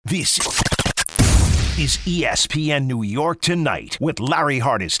This is ESPN New York Tonight with Larry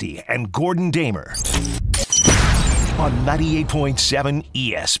Hardesty and Gordon Damer on 98.7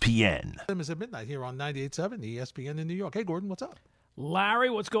 ESPN. It's at midnight here on 98.7 ESPN in New York. Hey, Gordon, what's up? Larry,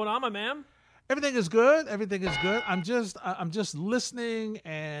 what's going on, my man? Everything is good. Everything is good. I'm just listening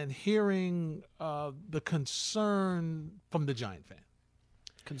and hearing the concern from the Giant fan.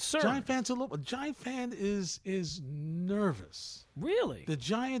 Concern? Giant fan is nervous. Really? The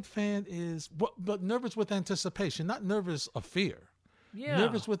Giant fan is but nervous with anticipation, not nervous of fear. Yeah.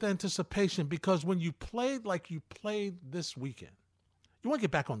 Nervous with anticipation because when you played like you played this weekend, you want to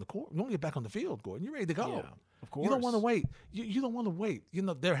get back on the court. You want to get back on the field, Gordon. You're ready to go. Yeah, of course. You don't want to wait. You don't want to wait. You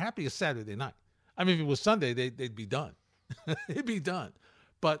know, they're happy it's Saturday night. I mean, if it was Sunday, they'd be done. It'd be done.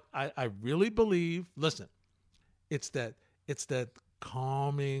 But I really believe, listen, it's that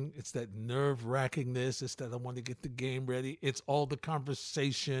calming, it's that nerve-wrackingness, it's that I want to get the game ready. It's all the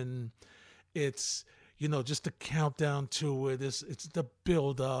conversation. It's, just the countdown to it. It's the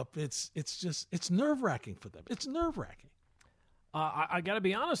build-up. It's nerve-wracking for them. It's nerve-wracking. I got to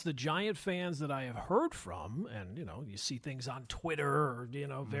be honest, the Giant fans that I have heard from, and, you see things on Twitter or,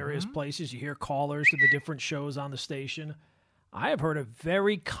 various places, you hear callers to the different shows on the station. I have heard a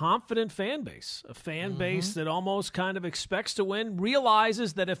very confident fan base, a fan base that almost kind of expects to win,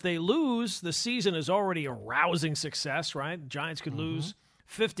 realizes that if they lose, the season is already a rousing success, right? The Giants could lose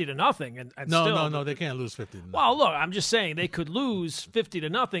 50-0, and No, they can't lose 50-0. Well, look, I'm just saying they could lose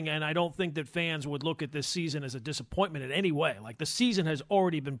 50-0, and I don't think that fans would look at this season as a disappointment in any way. Like, the season has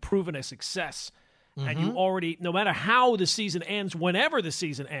already been proven a success, and you already, no matter how the season ends, whenever the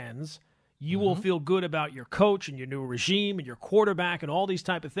season ends, you will feel good about your coach and your new regime and your quarterback and all these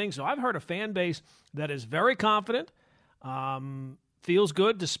type of things. So I've heard a fan base that is very confident, feels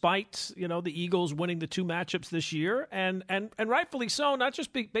good despite, the Eagles winning the two matchups this year, and rightfully so, not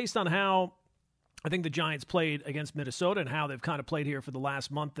just based on how I think the Giants played against Minnesota and how they've kind of played here for the last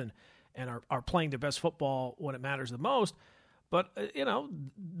month and are playing their best football when it matters the most, but,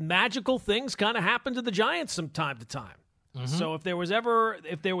 magical things kind of happen to the Giants from time to time. So if there was ever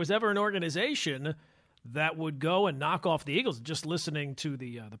an organization that would go and knock off the Eagles, just listening to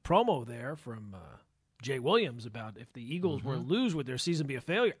the promo there from Jay Williams about if the Eagles were to lose, would their season be a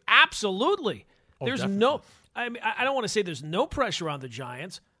failure? Absolutely. There's definitely. I don't want to say there's no pressure on the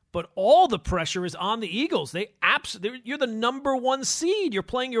Giants, but all the pressure is on the Eagles. You're the number one seed. You're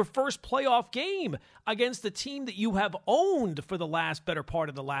playing your first playoff game against the team that you have owned for the better part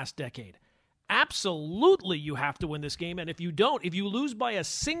of the last decade. Absolutely, you have to win this game. And if you lose by a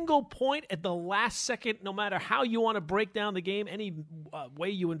single point at the last second, no matter how you want to break down the game, any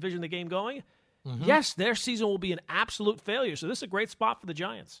way you envision the game going, yes, their season will be an absolute failure. So this is a great spot for the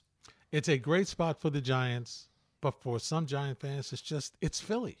Giants. It's a great spot for the Giants, but for some Giant fans, it's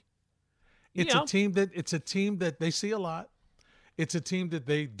Philly. It's a team that they see a lot. It's a team that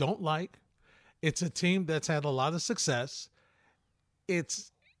they don't like. It's a team that's had a lot of success.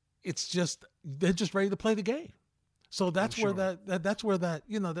 They're just ready to play the game. So that's where that that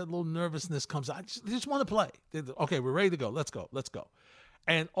little nervousness comes out. They just want to play. Okay, we're ready to go. Let's go.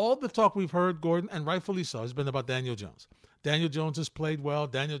 And all the talk we've heard, Gordon, and rightfully so, has been about Daniel Jones. Daniel Jones has played well.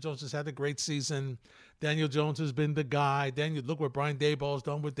 Daniel Jones has had a great season. Daniel Jones has been the guy. Look what Brian Daboll's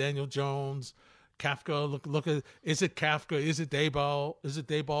done with Daniel Jones. Kafka, look at, is it Kafka? Is it Daboll?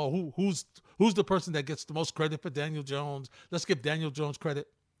 Who's the person that gets the most credit for Daniel Jones? Let's give Daniel Jones credit.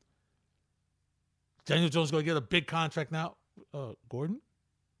 Daniel Jones is going to get a big contract now. Gordon?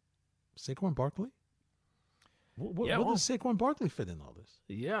 Saquon Barkley? What does Saquon Barkley fit in all this?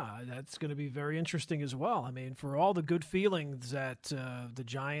 Yeah, that's going to be very interesting as well. I mean, for all the good feelings that the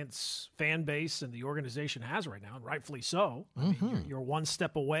Giants fan base and the organization has right now, and rightfully so, I mean, you're one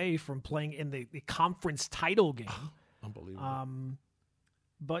step away from playing in the conference title game. Unbelievable.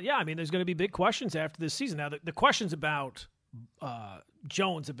 But, yeah, I mean, there's going to be big questions after this season. Now, the questions about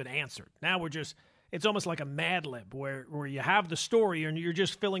Jones have been answered. Now it's almost like a Mad Lib where you have the story and you're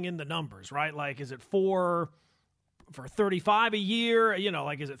just filling in the numbers, right? Like, is it for 35 a year?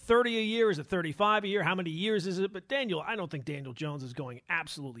 Is it 30 a year? Is it 35 a year? How many years is it? But I don't think Daniel Jones is going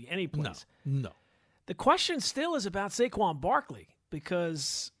absolutely any place. No. The question still is about Saquon Barkley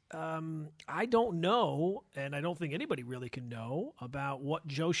because I don't know, and I don't think anybody really can know about what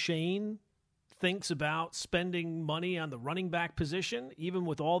Joe Shane thinks about spending money on the running back position, even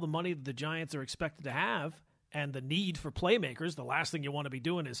with all the money that the Giants are expected to have and the need for playmakers. The last thing you want to be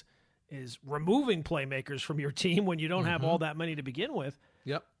doing is removing playmakers from your team when you don't have all that money to begin with.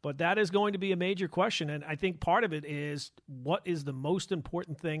 Yep. But that is going to be a major question, and I think part of it is what is the most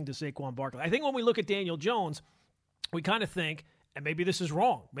important thing to Saquon Barkley. I think when we look at Daniel Jones, we kind of think and maybe this is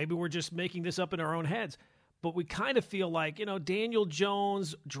wrong. Maybe we're just making this up in our own heads. But we kind of feel like, Daniel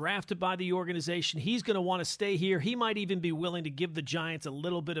Jones, drafted by the organization, he's going to want to stay here. He might even be willing to give the Giants a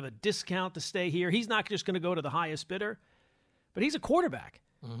little bit of a discount to stay here. He's not just going to go to the highest bidder, but he's a quarterback.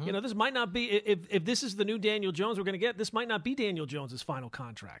 Mm-hmm. This might not be, if this is the new Daniel Jones we're going to get, this might not be Daniel Jones' final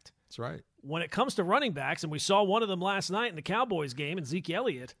contract. That's right. When it comes to running backs, and we saw one of them last night in the Cowboys game, and Zeke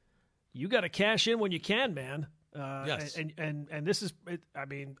Elliott, you got to cash in when you can, man. Yes. And this is,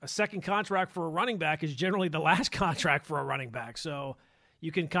 a second contract for a running back is generally the last contract for a running back. So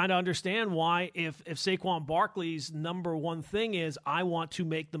you can kind of understand why if Saquon Barkley's number one thing is I want to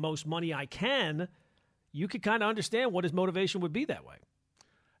make the most money I can, you could kind of understand what his motivation would be that way.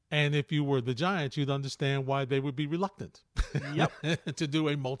 And if you were the Giants, you'd understand why they would be reluctant to do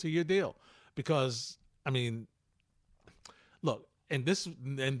a multi-year deal. Because, look, and this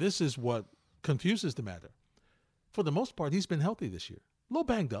is what confuses the matter. For the most part, he's been healthy this year. A little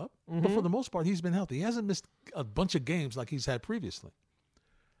banged up, but for the most part, he's been healthy. He hasn't missed a bunch of games like he's had previously.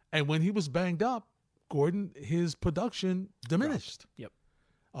 And when he was banged up, Gordon, his production diminished. Yep.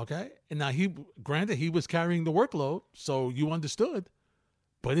 Okay? And now he was carrying the workload, so you understood,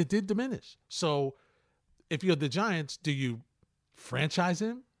 but it did diminish. So if you're the Giants, do you franchise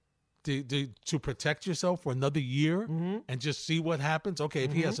him to protect yourself for another year and just see what happens? Okay,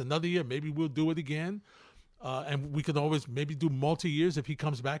 if he has another year, maybe we'll do it again. And we could always maybe do multi-years if he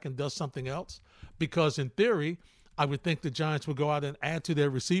comes back and does something else. Because in theory, I would think the Giants would go out and add to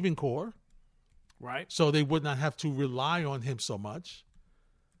their receiving core. Right. So they would not have to rely on him so much.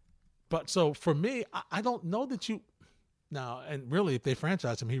 But so for me, I don't know that you – now, and really if they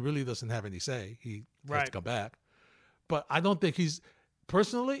franchise him, he really doesn't have any say. He has to come back. But I don't think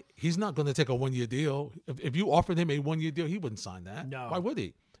personally, he's not going to take a one-year deal. If you offered him a one-year deal, he wouldn't sign that. No. Why would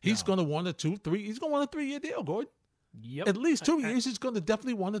he? He's going to want a 2, 3. He's going to want a 3-year deal, Gordon. Yep. At least 2 years. He's going to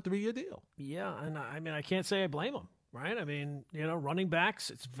definitely want a 3-year deal. Yeah, and I can't say I blame him, right? Running backs,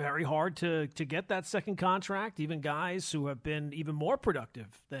 it's very hard to get that second contract. Even guys who have been even more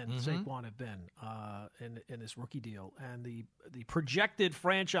productive than Saquon have been in this rookie deal. And the projected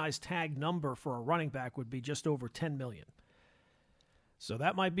franchise tag number for a running back would be just over $10 million. So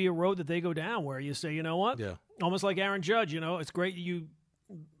that might be a road that they go down where you say, you know what? Yeah. Almost like Aaron Judge, it's great you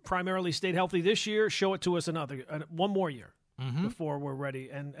primarily stayed healthy this year. Show it to us one more year before we're ready.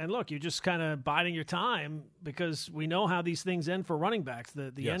 And look, you're just kind of biding your time because we know how these things end for running backs.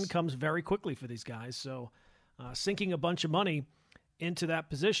 The end comes very quickly for these guys. So sinking a bunch of money into that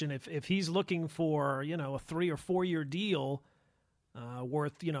position, if he's looking for, a 3 or 4 year deal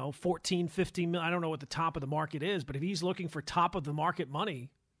worth, 14, 15 million, I don't know what the top of the market is, but if he's looking for top of the market money,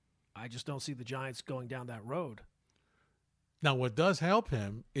 I just don't see the Giants going down that road. Now, what does help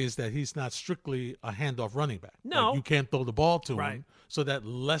him is that he's not strictly a handoff running back. No. Like you can't throw the ball to him. So that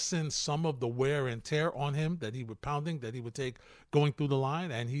lessens some of the wear and tear on him that he would take going through the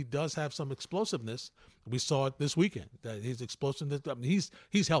line. And he does have some explosiveness. We saw it this weekend, that his explosiveness,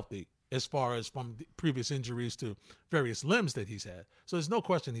 he's healthy as far as from the previous injuries to various limbs that he's had. So there's no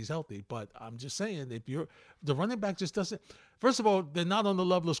question he's healthy. But I'm just saying, the running back just doesn't. First of all, they're not on the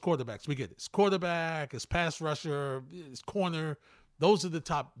level as quarterbacks. We get it. It's quarterback, it's pass rusher, it's corner. Those are the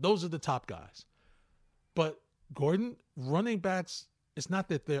top guys. But Gordon, running backs, it's not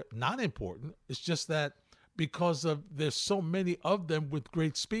that they're not important. It's just that because there's so many of them with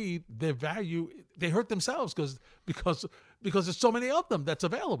great speed, their value, they hurt themselves because there's so many of them that's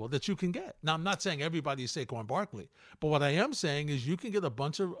available that you can get. Now, I'm not saying everybody is Saquon Barkley, but what I am saying is you can get a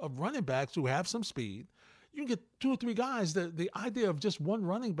bunch of running backs who have some speed. You can get 2 or 3 guys. The idea of just one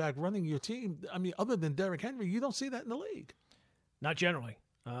running back running your team, other than Derrick Henry, you don't see that in the league. Not generally.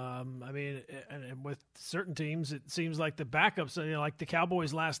 And with certain teams, it seems like the backups, like the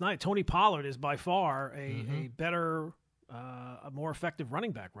Cowboys last night, Tony Pollard is by far a better, a more effective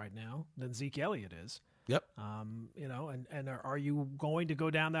running back right now than Zeke Elliott is. Yep. And are you going to go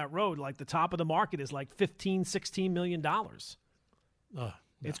down that road? Like the top of the market is like $15-16 million. No.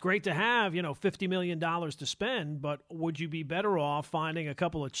 It's great to have, $50 million to spend, but would you be better off finding a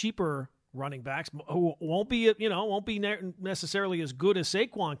couple of cheaper running backs who won't be necessarily as good as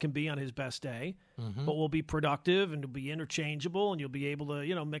Saquon can be on his best day, but will be productive and will be interchangeable, and you'll be able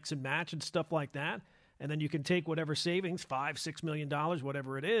to, mix and match and stuff like that. And then you can take whatever savings, $5-6 million,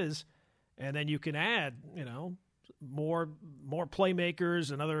 whatever it is, and then you can add, more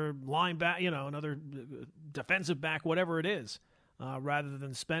playmakers, another linebacker, another defensive back, whatever it is, rather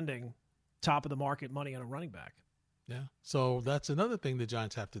than spending top of the market money on a running back. Yeah. So that's another thing the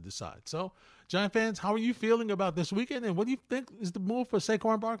Giants have to decide. So, Giant fans, how are you feeling about this weekend? And what do you think is the move for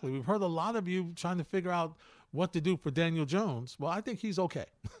Saquon Barkley? We've heard a lot of you trying to figure out what to do for Daniel Jones. Well, I think he's okay.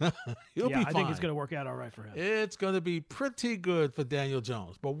 He'll be fine. I think it's going to work out all right for him. It's going to be pretty good for Daniel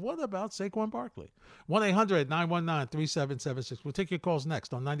Jones. But what about Saquon Barkley? 1-800-919-3776. We'll take your calls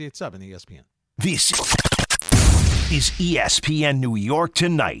next on 98.7 ESPN. This is ESPN New York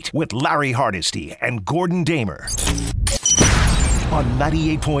Tonight with Larry Hardesty and Gordon Damer on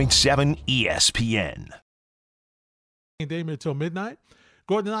 98.7 ESPN. Damer until midnight.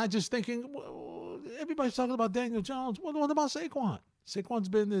 Gordon and I just thinking, well, everybody's talking about Daniel Jones. What about Saquon? Saquon's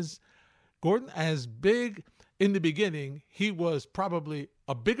been as big in the beginning. He was probably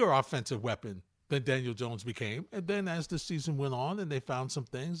a bigger offensive weapon than Daniel Jones became. And then as the season went on and they found some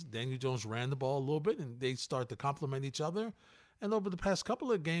things, Daniel Jones ran the ball a little bit and they started to complement each other. And over the past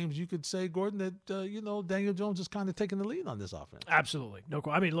couple of games, you could say, Gordon, that, Daniel Jones is kind of taking the lead on this offense. Absolutely. No,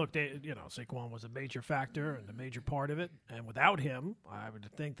 I mean, look, Saquon was a major factor and a major part of it. And without him, I would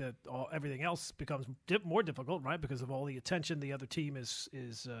think that everything else becomes more difficult, right? Because of all the attention the other team is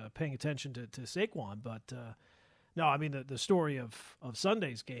paying attention to Saquon. But, no, I mean, the story of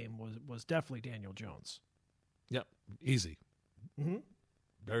Sunday's game was definitely Daniel Jones. Yep. Easy. Mm-hmm.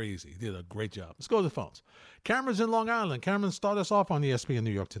 Very easy. He did a great job. Let's go to the phones. Cameron's in Long Island. Cameron, start us off on ESPN New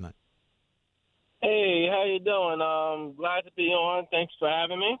York Tonight. Hey, how you doing? Glad to be on. Thanks for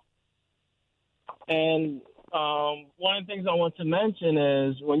having me. And one of the things I want to mention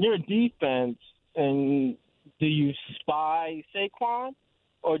is when you're a defense, and do you spy Saquon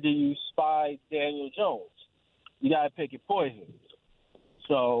or do you spy Daniel Jones? You got to pick your poison.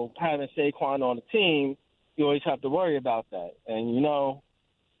 So having Saquon on the team, you always have to worry about that. And,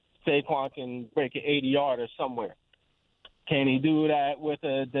 Saquon can break an 80-yarder somewhere. Can he do that with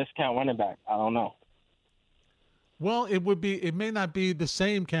a discount running back? I don't know. Well, it may not be the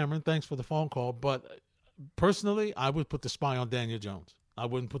same, Cameron. Thanks for the phone call. But personally, I would put the spy on Daniel Jones. I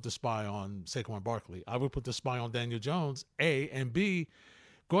wouldn't put the spy on Saquon Barkley. I would put the spy on Daniel Jones, A, and B,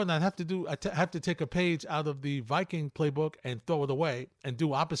 Gordon, I have to take a page out of the Viking playbook and throw it away and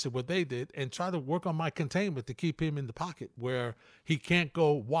do opposite what they did and try to work on my containment to keep him in the pocket where he can't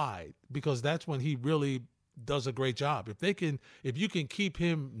go wide, because that's when he really does a great job. If you can keep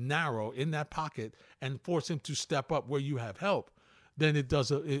him narrow in that pocket and force him to step up where you have help, then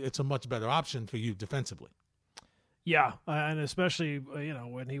it's a much better option for you defensively. Yeah, and especially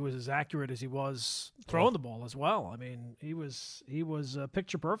when he was as accurate as he was throwing the ball as well. I mean, he was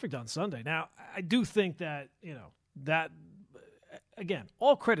picture perfect on Sunday. Now, I do think that that again,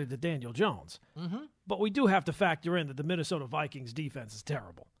 all credit to Daniel Jones, but we do have to factor in that the Minnesota Vikings defense is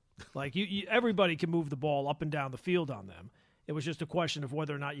terrible. Like everybody can move the ball up and down the field on them. It was just a question of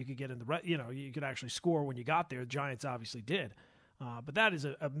whether or not you could get in you could actually score when you got there. The Giants obviously did, but that is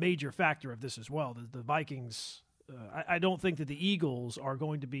a major factor of this as well. The Vikings. I don't think that the Eagles are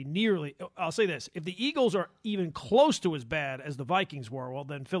going to be nearly – I'll say this. If the Eagles are even close to as bad as the Vikings were, well,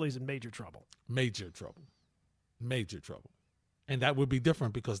 then Philly's in major trouble. Major trouble. Major trouble. And that would be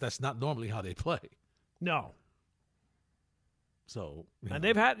different because that's not normally how they play. No. So, and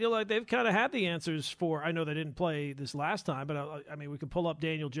they've had they've kind of had the answers for. I know they didn't play this last time, but I mean we could pull up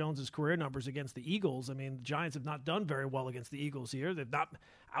Daniel Jones's career numbers against the Eagles. I mean the Giants have not done very well against the Eagles here. They've not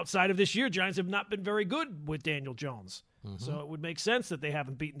outside of this year. Giants have not been very good with Daniel Jones. So it would make sense that they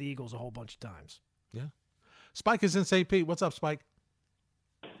haven't beaten the Eagles a whole bunch of times. Yeah. Spike is in St. Pete. What's up, Spike?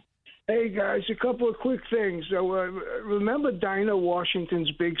 Hey, guys, a couple of quick things. So, remember Dinah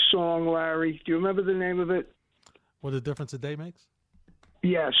Washington's big song, Larry? Do you remember the name of it? What a difference a day makes?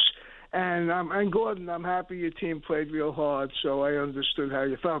 Yes. And Gordon, I'm happy your team played real hard, so I understood how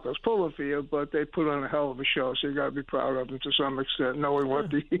you felt. I was pulling for you, but they put on a hell of a show, so you got to be proud of them to some extent, knowing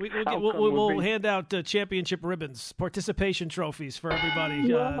what the we'll hand out championship ribbons, participation trophies for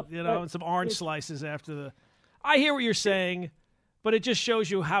everybody, and some orange slices after the. I hear what you're saying. But it just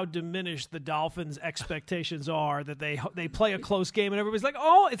shows you how diminished the Dolphins' expectations are that they play a close game and everybody's like,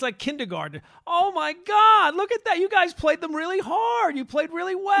 oh, it's like kindergarten. Oh, my God, look at that. You guys played them really hard. You played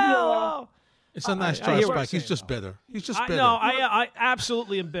really well. Yeah. It's a nice try, Spike. He's just bitter. He's just bitter. I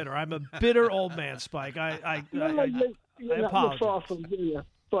absolutely am bitter. I'm a bitter old man, Spike. I apologize. Far from here,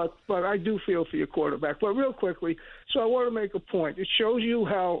 but I do feel for your quarterback. But real quickly, so I want to make a point. It shows you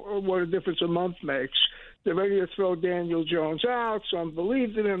what a difference a month makes. They're ready to throw Daniel Jones out. Some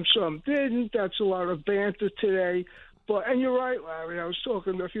believed in him, some didn't. That's a lot of banter today. And you're right, Larry. I was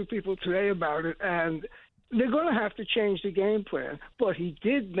talking to a few people today about it, and they're going to have to change the game plan. But he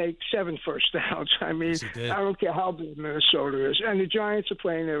did make 7 first downs. I mean, yes, I don't care how big Minnesota is. And the Giants are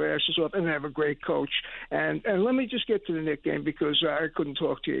playing their asses off, and they have a great coach. And let me just get to the Knick game because I couldn't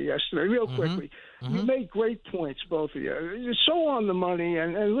talk to you yesterday. Real quickly, you made great points, both of you. You're so on the money.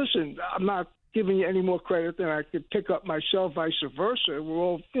 And listen, I'm not giving you any more credit than I could pick up myself, vice versa. We're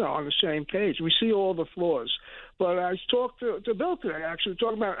all, on the same page. We see all the flaws. But I talked to Bill today, actually,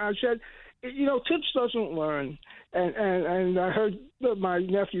 talking about, I said, Tibbs doesn't learn. And I heard my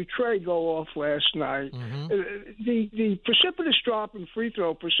nephew Trey go off last night. The precipitous drop in free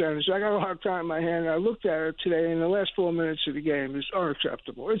throw percentage, I got a hard time in my hand. I looked at it today in the last 4 minutes of the game. Is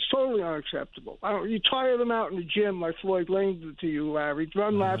unacceptable. It's totally unacceptable. You tire them out in the gym like Floyd Lane did to you, Larry.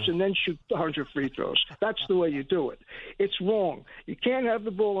 Run laps and then shoot 100 free throws. That's the way you do it. It's wrong. You can't have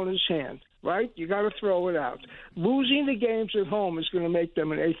the ball in his hand. Right? You got to throw it out. Losing the games at home is going to make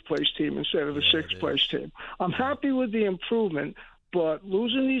them an 8th-place team instead of a 6th-place team. I'm happy with the improvement, but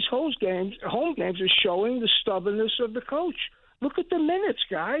losing these home games is showing the stubbornness of the coach. Look at the minutes,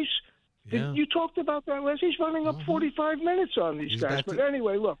 guys. Yeah. You talked about that last. He's running up 45 minutes on these guys. But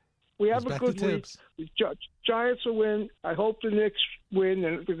anyway, look, we have a good week. Giants will win. I hope the Knicks win,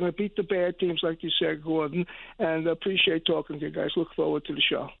 and they're going to beat the bad teams, like you said, Gordon. And appreciate talking to you guys. Look forward to the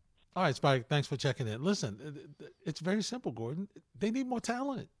show. All right, Spike, thanks for checking in. Listen, it's very simple, Gordon. They need more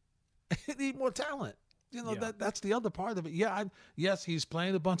talent. They need more talent. That's the other part of it. Yeah, yes, he's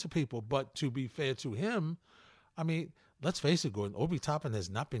playing a bunch of people, but to be fair to him, I mean, let's face it, Gordon, Obi Toppin has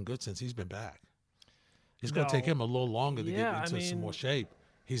not been good since he's been back. It's going to take him a little longer to get into some more shape.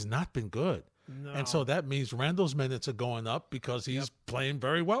 He's not been good. No. And so that means Randall's minutes are going up because he's playing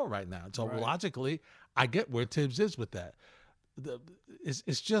very well right now. So logically, I get where Tibbs is with that.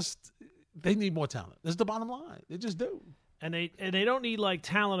 It's just they need more talent. That's the bottom line. They just do. And they don't need like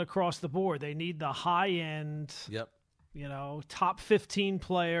talent across the board. They need the high end. Yep. Top 15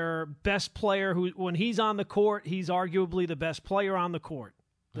 player, best player who when he's on the court, he's arguably the best player on the court.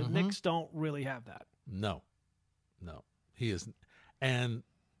 The Knicks don't really have that. No, he isn't. And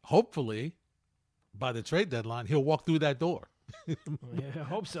hopefully, by the trade deadline, he'll walk through that door. Yeah, I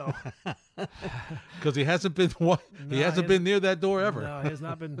hope so. Because he hasn't been been near that door ever. No, he has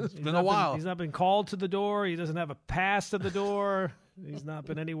not been. It's been a while. He's not been called to the door. He doesn't have a pass to the door. He's not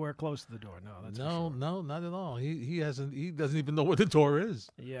been anywhere close to the door. No, that's for sure. No, not at all. He hasn't. He doesn't even know where the door is.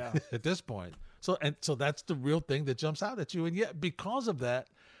 Yeah. At this point. So that's the real thing that jumps out at you. And yet, because of that,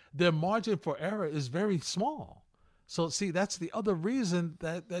 their margin for error is very small. So see, that's the other reason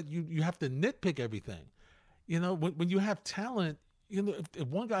that you have to nitpick everything. When you have talent, if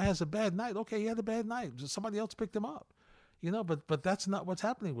one guy has a bad night, okay, he had a bad night. Somebody else picked him up. But that's not what's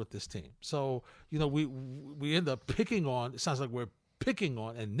happening with this team. So, we end up picking on, it sounds like we're picking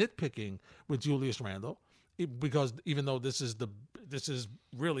on and nitpicking with Julius Randle because even though this is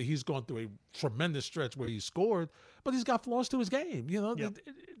really, he's gone through a tremendous stretch where he scored, but he's got flaws to his game, Yep.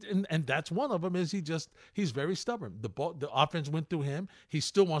 and that's one of them is he's very stubborn. The offense went through him. He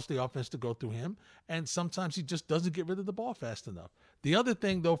still wants the offense to go through him. And sometimes he just doesn't get rid of the ball fast enough. The other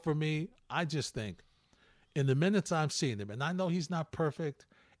thing though, for me, I just think in the minutes I'm seeing him, and I know he's not perfect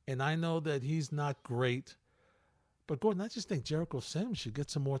and I know that he's not great, but Gordon, I just think Jericho Sims should get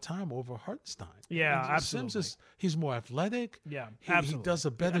some more time over Hartenstein. Yeah, absolutely. Sims he's more athletic. Yeah, absolutely. He does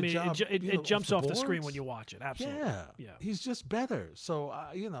a better job. It jumps off the screen when you watch it. Absolutely. Yeah. He's just better. So,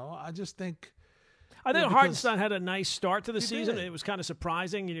 I just think. I think Hartenstein had a nice start to the season. It was kind of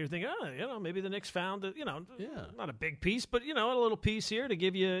surprising, and you're thinking, maybe the Knicks found it. Not a big piece, but a little piece here to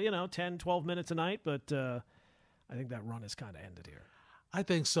give you 10, 12 minutes a night. But I think that run is kind of ended here. I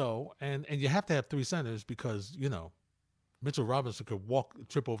think so, and you have to have 3 centers because Mitchell Robinson could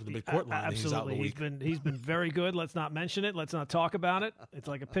trip over the midcourt line. Absolutely, and he's out in a week. He's been very good. Let's not mention it. Let's not talk about it. It's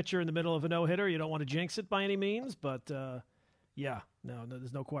like a pitcher in the middle of a no-hitter. You don't want to jinx it by any means, but no,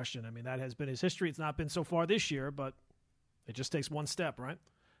 there's no question. I mean, that has been his history. It's not been so far this year, but it just takes one step, right?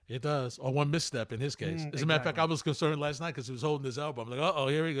 It does, or one misstep in his case. As a matter of fact, I was concerned last night because he was holding his elbow. I'm like, uh-oh,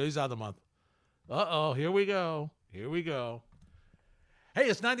 here we go. He's out of the month. Uh-oh, here we go. Hey,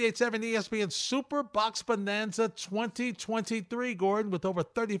 it's 98.7 ESPN Super Box Bonanza 2023, Gordon, with over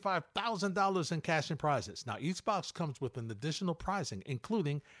 $35,000 in cash and prizes. Now, each box comes with an additional prizing,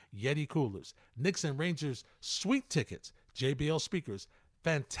 including Yeti coolers, Knicks and Rangers suite tickets, JBL speakers,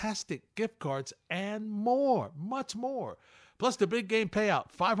 fantastic gift cards, and more, much more. Plus the big game payout,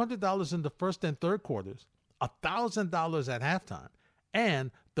 $500 in the first and third quarters, $1,000 at halftime,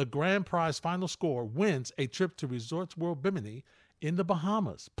 and the grand prize final score wins a trip to Resorts World Bimini in the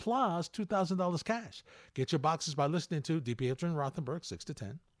Bahamas, plus $2,000 cash. Get your boxes by listening to DPH and Rothenberg, 6 to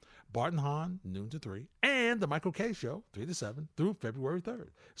 10, Bart and Hahn, noon to 3, and the Michael K Show, 3 to 7, through February 3rd.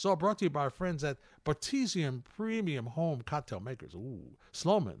 It's all brought to you by our friends at Bartesian Premium Home Cocktail Makers.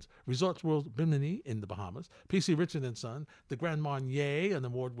 Sloman's, Resorts World Bimini in the Bahamas, PC Richard & Son, the Grand Marnier, an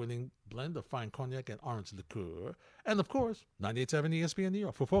award-winning blend of fine cognac and orange liqueur, and, of course, 98.7 ESPN New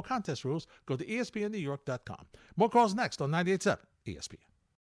York. For full contest rules, go to espnnewyork.com. More calls next on 98.7 ESPN.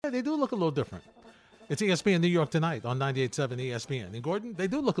 Yeah, they do look a little different. It's ESPN New York Tonight on 98.7 ESPN. And, Gordon, they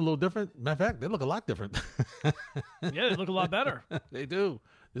do look a little different. Matter of fact, they look a lot different. Yeah, they look a lot better. They do.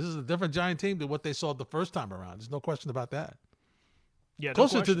 This is a different Giant team than what they saw the first time around. There's no question about that. Yeah,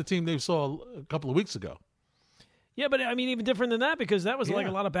 Closer to the team they saw a couple of weeks ago. Yeah, but, I mean, even different than that because that was like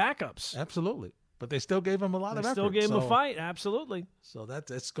a lot of backups. Absolutely. But they still gave him a lot of effort. They still gave him a fight, absolutely. So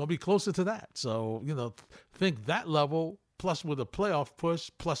it's going to be closer to that. So, think that level, plus with a playoff push,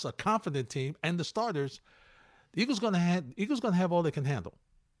 plus a confident team and the starters, the Eagles going to have all they can handle.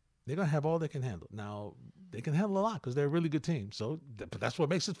 They're going to have all they can handle. Now, they can handle a lot because they're a really good team. So, but that's what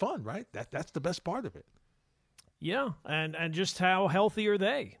makes it fun, right? That's the best part of it. Yeah, and just how healthy are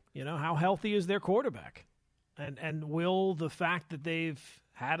they? How healthy is their quarterback? And will the fact that they've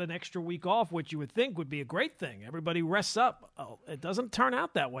had an extra week off, which you would think would be a great thing, everybody rests up. Oh, it doesn't turn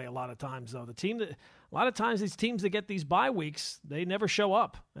out that way a lot of times, though. A lot of times these teams that get these bye weeks, they never show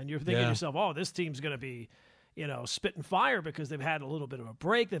up. And you're thinking to yourself, oh, this team's going to be, spitting fire because they've had a little bit of a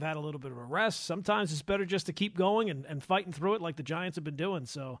break. They've had a little bit of a rest. Sometimes it's better just to keep going and fighting through it like the Giants have been doing.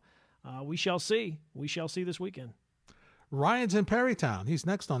 So we shall see. We shall see this weekend. Ryan's in Perrytown. He's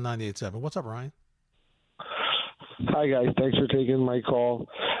next on 98.7. What's up, Ryan? Hi, guys. Thanks for taking my call.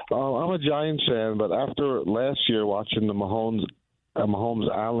 I'm a Giants fan, but after last year watching the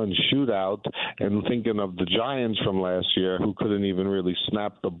Mahomes-Allen shootout and thinking of the Giants from last year who couldn't even really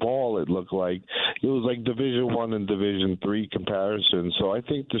snap the ball, it looked like. It was like Division I and Division III comparison. So I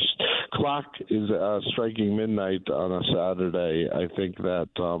think this clock is striking midnight on a Saturday. I think that,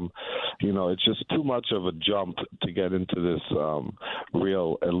 it's just too much of a jump to get into this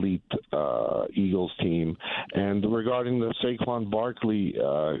real elite Eagles team. And regarding the Saquon Barkley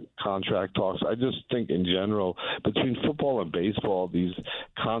contract talks, I just think in general, between football and baseball, these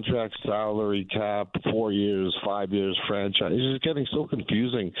contract, salary cap, 4 years, 5 years, franchise, it's just getting so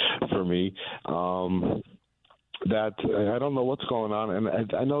confusing for me. That I don't know what's going on, and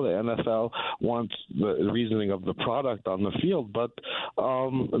I know the NFL wants the reasoning of the product on the field, but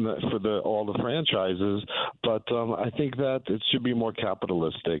for all the franchises. But I think that it should be more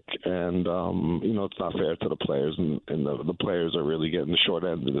capitalistic, and it's not fair to the players, and the players are really getting the short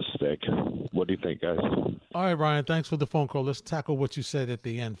end of the stick. What do you think, guys? All right, Ryan. Thanks for the phone call. Let's tackle what you said at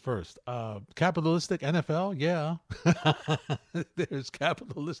the end first. Capitalistic NFL, yeah. They're as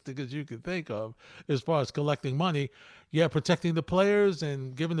capitalistic as you can think of as far as collecting money. Yeah, protecting the players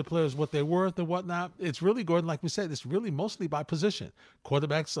and giving the players what they're worth and whatnot. It's really, Gordon, like we said, it's really mostly by position.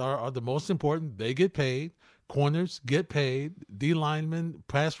 Quarterbacks are the most important. They get paid. Corners get paid. D linemen,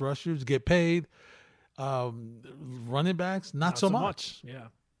 pass rushers get paid. Running backs, not so much. Yeah,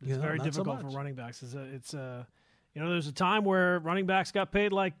 it's very difficult for running backs. There's a time where running backs got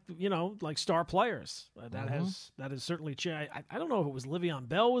paid like star players. That has certainly changed. I don't know if it was Le'Veon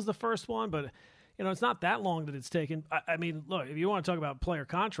Bell was the first one, but it's not that long that it's taken. I mean, look, if you want to talk about player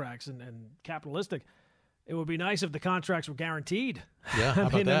contracts and capitalistic, it would be nice if the contracts were guaranteed. Yeah, I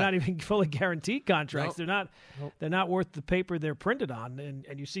mean, they're not even fully guaranteed contracts. Nope. They're not worth the paper they're printed on.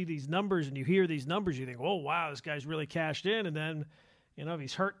 And you see these numbers and you hear these numbers, you think, oh, wow, this guy's really cashed in. And then, if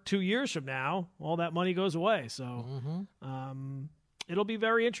he's hurt 2 years from now, all that money goes away. So it'll be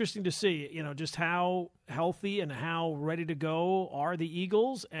very interesting to see, just how healthy and how ready to go are the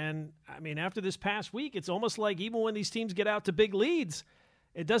Eagles. And, I mean, after this past week, it's almost like even when these teams get out to big leads,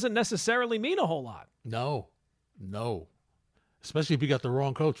 it doesn't necessarily mean a whole lot. No. Especially if you got the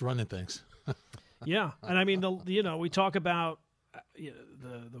wrong coach running things. Yeah. And, I mean, we talk about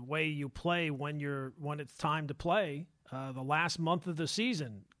the way you play when it's time to play. The last month of the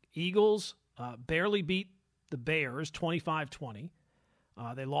season, Eagles barely beat the Bears 25-20.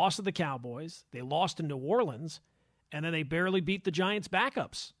 They lost to the Cowboys. They lost to New Orleans. And then they barely beat the Giants'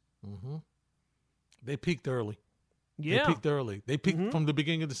 backups. Mm-hmm. They peaked early. Yeah. They peaked from the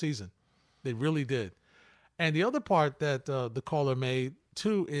beginning of the season. They really did. And the other part that the caller made,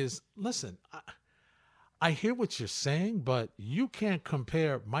 too, is, listen, I hear what you're saying, but you can't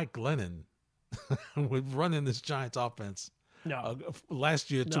compare Mike Glennon with running this Giants offense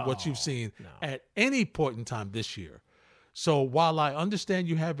last year to what you've seen at any point in time this year. So while I understand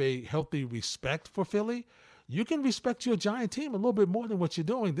you have a healthy respect for Philly, you can respect your Giant team a little bit more than what you're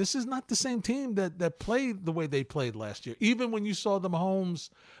doing. This is not the same team that played the way they played last year. Even when you saw the Mahomes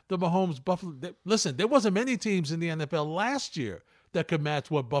Buffalo. Listen, there wasn't many teams in the NFL last year that could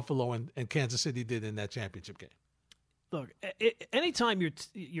match what Buffalo and Kansas City did in that championship game. Look, anytime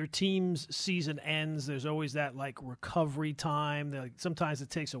your team's season ends, there's always that like recovery time. Sometimes it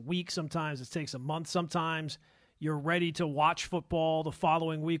takes a week, sometimes it takes a month, sometimes you're ready to watch football the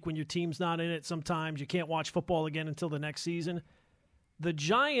following week when your team's not in it. Sometimes you can't watch football again until the next season. The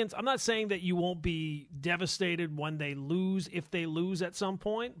Giants, I'm not saying that you won't be devastated when they lose, if they lose at some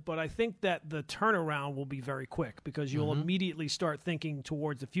point, but I think that the turnaround will be very quick because you'll immediately start thinking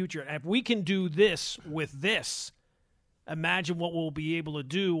towards the future. And if we can do this with this, imagine what we'll be able to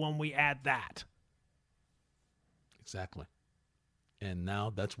do when we add that. Exactly. And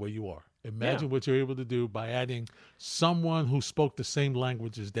now that's where you are. Imagine what you're able to do by adding someone who spoke the same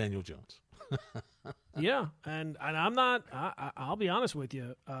language as Daniel Jones. Yeah, and I'm not. I'll be honest with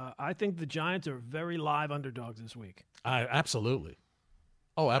you. I think the Giants are very live underdogs this week. Absolutely.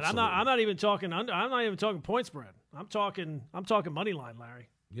 Oh, absolutely. I'm not even talking. I'm not even talking point spread. I'm talking money line, Larry.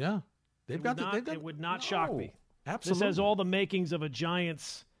 Yeah, It would not shock me. Absolutely. This has all the makings of a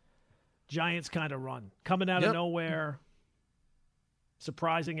Giants kind of run, coming out of nowhere,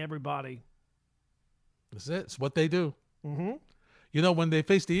 surprising everybody. That's it. It's what they do. Mm-hmm. You know, when they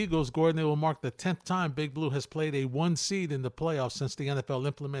face the Eagles, Gordon, it will mark the 10th time Big Blue has played a 1 seed in the playoffs since the NFL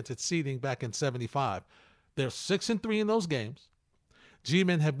implemented seeding back in '75. They're 6-3 in those games.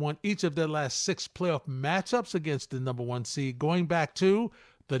 G-Men have won each of their last 6 playoff matchups against the number 1 seed, going back to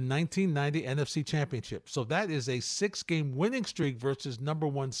the 1990 NFC Championship. So that is a 6-game winning streak versus number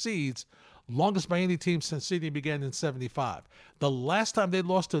 1 seeds, longest by any team since seeding began in '75. The last time they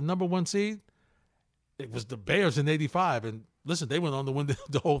lost to a number 1 seed, it was the Bears in '85, and listen, they went on to win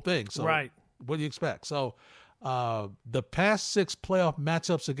the whole thing. So right. What do you expect? So the past 6 playoff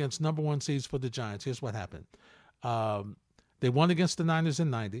matchups against number 1 seeds for the Giants, here's what happened. They won against the Niners in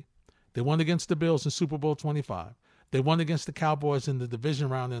 '90. They won against the Bills in Super Bowl 25. They won against the Cowboys in the division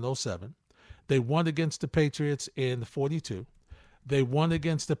round in '07. They won against the Patriots in '42. They won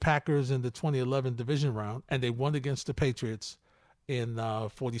against the Packers in the 2011 division round, and they won against the Patriots in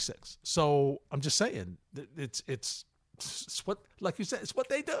 '46. So I'm just saying, it's what, like you said, it's what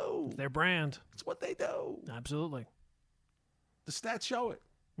they do. It's their brand. It's what they do. Absolutely. The stats show it.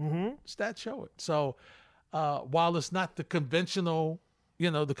 Mm-hmm. Stats show it. So while it's not the conventional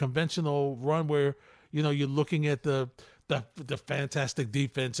run where, you're looking at the fantastic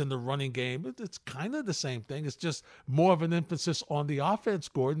defense and the running game, it's kind of the same thing. It's just more of an emphasis on the offense,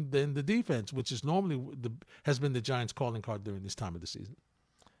 Gordon, than the defense, which is normally has been the Giants' calling card during this time of the season.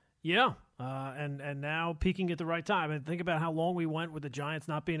 Yeah, and now peaking at the right time. And think about how long we went with the Giants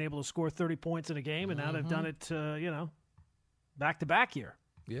not being able to score 30 points in a game, and now they've done it, back-to-back here.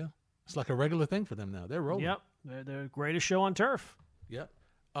 Yeah, it's like a regular thing for them now. They're rolling. Yep, they're the greatest show on turf. Yep.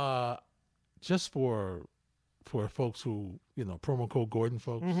 Just for folks who, promo code Gordon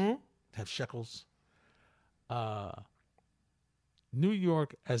folks have shekels. New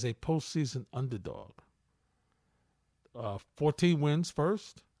York as a postseason underdog. 14 wins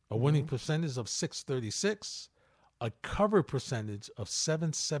first, a winning percentage of 636, a cover percentage of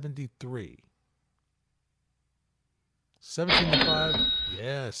 773. 17-5,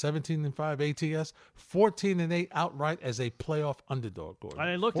 17-5 ATS, 14-8 outright as a playoff underdog. Gordon.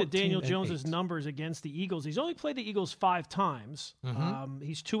 I looked at Daniel Jones's numbers against the Eagles. He's only played the Eagles 5 times.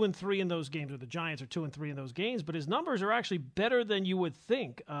 He's 2-3 in those games, or the Giants are 2-3 in those games. But his numbers are actually better than you would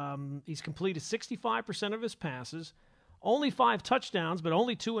think. He's completed 65% of his passes, only 5 touchdowns, but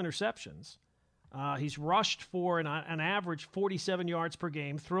only 2 interceptions. He's rushed for an average 47 yards per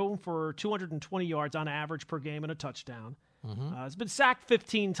game, thrown for 220 yards on average per game and a touchdown. He's been sacked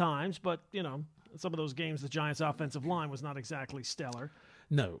 15 times, but, some of those games the Giants' offensive line was not exactly stellar.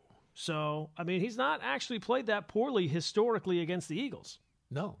 No. So, he's not actually played that poorly historically against the Eagles.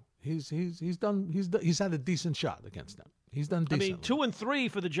 No. He's had a decent shot against them. He's done decently. 2-3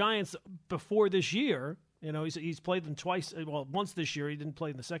 for the Giants before this year. He's played them twice. Well, once this year. He didn't play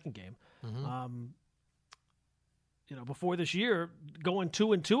in the second game. Before this year, going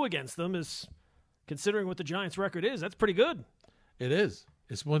 2-2 against them is, considering what the Giants' record is, that's pretty good. It is.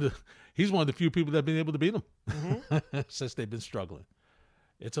 He's one of the few people that have been able to beat them since they've been struggling.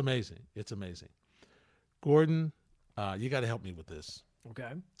 It's amazing. It's amazing. Gordon, you got to help me with this.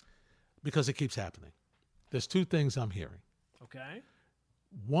 Okay. Because it keeps happening. There's 2 things I'm hearing. Okay.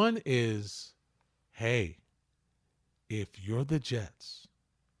 One is, hey, if you're the Jets,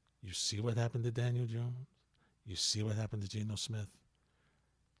 you see what happened to Daniel Jones, you see what happened to Geno Smith,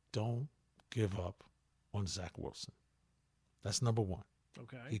 don't give up on Zach Wilson. That's number one.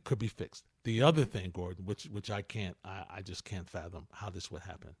 Okay. He could be fixed. The other thing, Gordon, which I just can't fathom how this would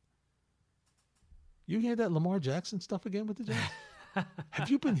happen. You hear that Lamar Jackson stuff again with the Jets? Have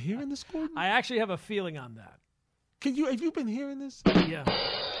you been hearing this, Gordon? I actually have a feeling on that. Have you been hearing this? Yeah.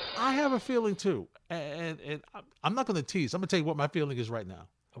 I have a feeling too. And I'm not going to tease. I'm going to tell you what my feeling is right now.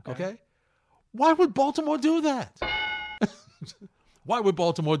 Okay? Why would Baltimore do that? Why would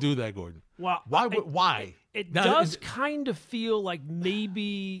Baltimore do that, Gordon? Well, why? It does kind of feel like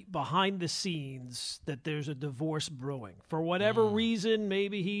maybe behind the scenes that there's a divorce brewing. For whatever reason,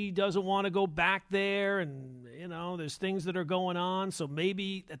 maybe he doesn't want to go back there, and, there's things that are going on. So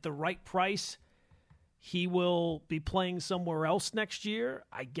maybe at the right price, he will be playing somewhere else next year.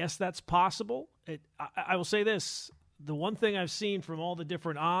 I guess that's possible. I will say this. The one thing I've seen from all the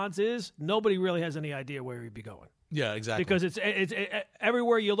different odds is nobody really has any idea where he'd be going. Yeah, exactly. Because it's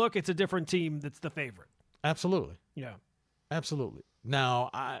everywhere you look, it's a different team that's the favorite. Absolutely. Yeah. Absolutely.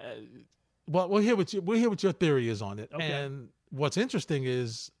 Now, we'll hear what your theory is on it. Okay. And what's interesting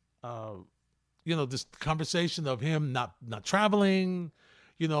is, this conversation of him not traveling.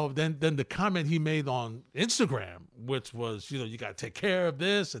 Then the comment he made on Instagram, which was, you got to take care of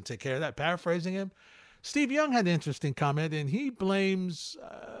this and take care of that. Paraphrasing him. Steve Young had an interesting comment, and he blames,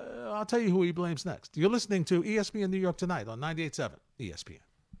 I'll tell you who he blames next. You're listening to ESPN New York Tonight on 98.7 ESPN.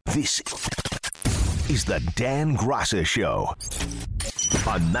 This is the Dan Graca Show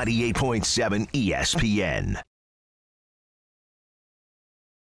on 98.7 ESPN.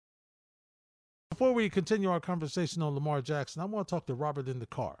 Before we continue our conversation on Lamar Jackson, I want to talk to Robert in the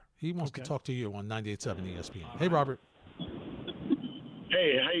car. He wants to talk to you on 98.7 ESPN. Hey, Robert.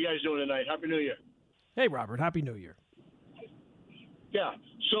 Hey, how you guys doing tonight? Happy New Year. Hey, Robert. Happy New Year. Yeah.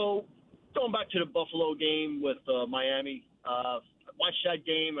 So going back to the Buffalo game with Miami, I watched that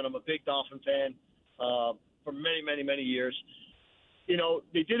game, and I'm a big Dolphin fan for many, many, many years.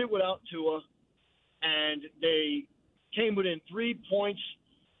 They did it without Tua, and they came within 3 points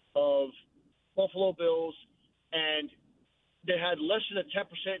of Buffalo Bills, and they had less than a 10%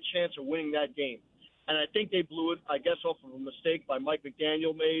 chance of winning that game. And I think they blew it, I guess, off of a mistake by Mike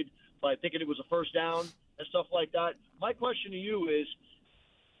McDaniel made by thinking it was a first down and stuff like that. My question to you is,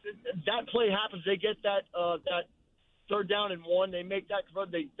 that play happens, they get that third down and one, they make that run,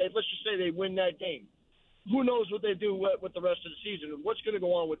 they let's just say they win that game. Who knows what they do with the rest of the season and what's going to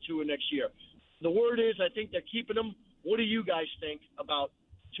go on with Tua next year. The word is, I think they're keeping him. What do you guys think about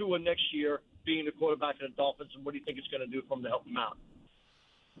Tua next year being the quarterback of the Dolphins, and what do you think it's going to do for him to help him out?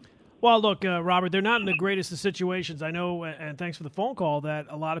 Well, look, Robert, they're not in the greatest of situations. I know, and thanks for the phone call, that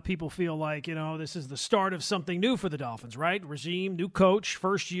a lot of people feel like, this is the start of something new for the Dolphins, right? Regime, new coach,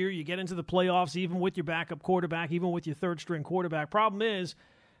 first year, you get into the playoffs, even with your backup quarterback, even with your third-string quarterback. Problem is,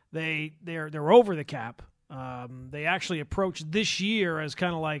 they're over the cap. They actually approached this year as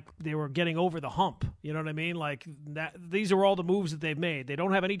kind of like they were getting over the hump. You know what I mean? Like that. These are all the moves that they've made. They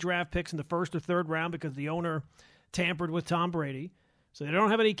don't have any draft picks in the first or third round because the owner tampered with Tom Brady. So they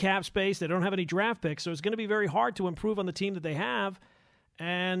don't have any cap space. They don't have any draft picks. So it's going to be very hard to improve on the team that they have.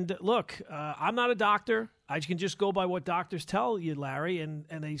 And look, I'm not a doctor. I can just go by what doctors tell you, Larry. And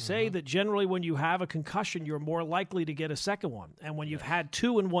they say that generally when you have a concussion, you're more likely to get a second one. And when you've had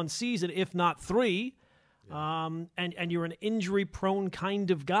two in one season, if not three, and you're an injury-prone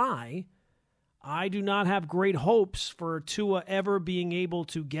kind of guy, I do not have great hopes for Tua ever being able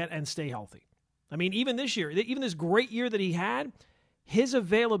to get and stay healthy. I mean, even this year, even this great year that he had, his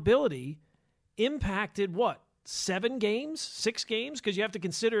availability impacted what? 6 games? Because you have to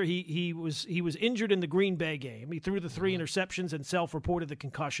consider he was injured in the Green Bay game. He threw the 3 interceptions and self-reported the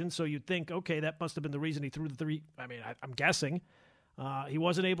concussion. So you'd think, okay, that must have been the reason he threw the 3. I mean, I'm guessing. He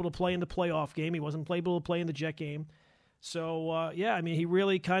wasn't able to play in the playoff game. He wasn't able to play in the Jet game. So, I mean, he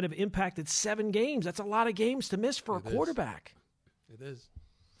really kind of impacted 7 games. That's a lot of games to miss for a quarterback. It is.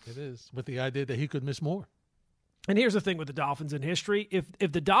 It is. With the idea that he could miss more. And here's the thing with the Dolphins in history.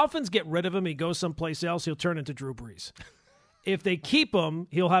 If the Dolphins get rid of him, he goes someplace else, he'll turn into Drew Brees. If they keep him,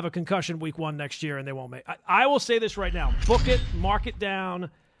 he'll have a concussion week 1 next year, and they won't make it. I will say this right now. Book it, mark it down,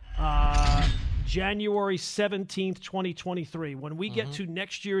 January 17th, 2023. When we get to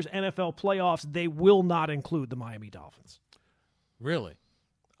next year's NFL playoffs, they will not include the Miami Dolphins. Really?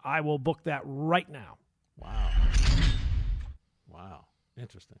 I will book that right now. Wow.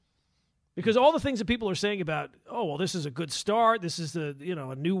 Interesting. Because all the things that people are saying about, oh, well, this is a good start. This is a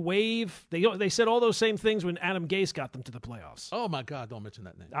new wave. They said all those same things when Adam Gase got them to the playoffs. Oh, my God, don't mention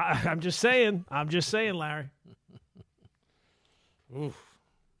that name. I'm just saying, Larry. Oof.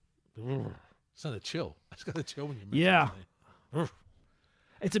 It's not a chill. I just got a chill when you mention that name.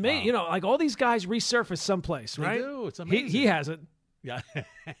 It's amazing. Wow. Like all these guys resurface someplace, right? They do. It's amazing. He hasn't. Yeah,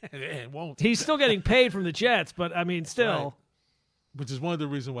 it won't. He's still getting paid from the Jets, but I mean, still. Right. Which is one of the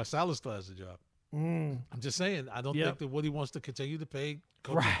reasons why Salah still has a job. I'm just saying, I don't think that Woody wants to continue to pay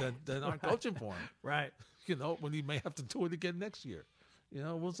coaches that aren't coaching for him. Right. When he may have to do it again next year.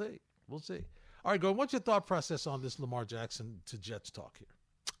 We'll see. All right, Gordon, what's your thought process on this Lamar Jackson to Jets talk here?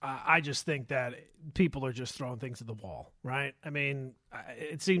 I just think that people are just throwing things at the wall, right? I mean,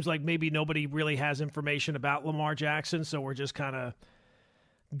 it seems like maybe nobody really has information about Lamar Jackson, so we're just kind of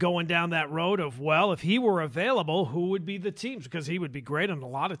going down that road of, well, if he were available, who would be the teams? Because he would be great on a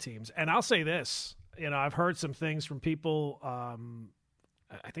lot of teams. And I'll say this, I've heard some things from people,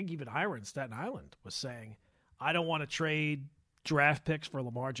 I think even Ira in Staten Island was saying, I don't want to trade draft picks for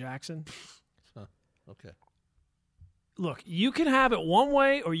Lamar Jackson. Okay. Look, you can have it one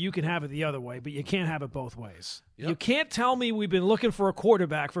way or you can have it the other way, but you can't have it both ways. Yep. You can't tell me we've been looking for a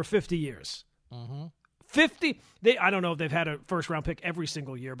quarterback for 50 years. 50. I don't know if they've had a first-round pick every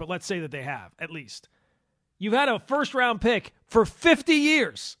single year, but let's say that they have, at least. You've had a first-round pick for 50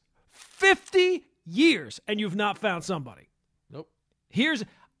 years. 50 years, and you've not found somebody. Nope.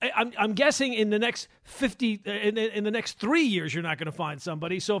 I'm guessing in the next 50, in the next 3 years, you're not going to find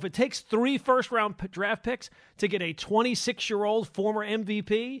somebody. So if it takes 3 first-round draft picks to get a 26-year-old former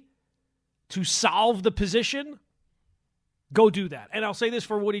MVP to solve the position, go do that. And I'll say this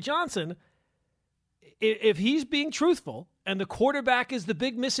for Woody Johnson. If he's being truthful and the quarterback is the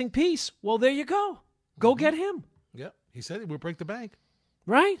big missing piece, well, there you go. Go get him. Yep. He said it would break the bank.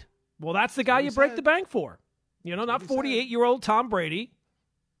 Right. Well, that's the guy you break the bank for. Not 48-year-old Tom Brady.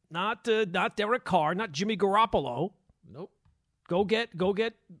 Not Derek Carr, not Jimmy Garoppolo. Nope. Go get.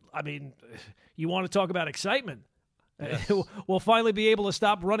 I mean, you want to talk about excitement? Yes. We'll finally be able to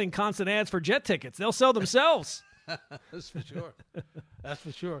stop running constant ads for jet tickets. They'll sell themselves. That's for sure. That's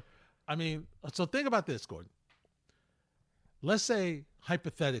for sure. I mean, so think about this, Gordon. Let's say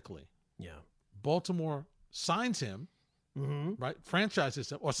hypothetically, Baltimore signs him, right?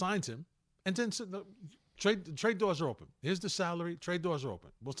 Franchises him or signs him, and then trade doors are open. Here's the salary. Trade doors are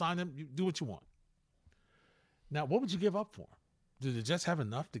open. We'll sign him. You do what you want. Now, what would you give up for him? Do the Jets have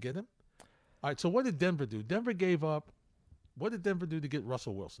enough to get him? All right, so what did Denver do? Denver gave up. What did Denver do to get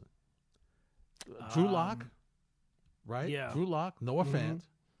Russell Wilson? Drew Lock, right? Yeah. Drew Lock, Noah Fant,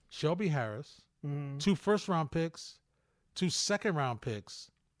 Shelby Harris, 2 first-round picks, 2 second-round picks,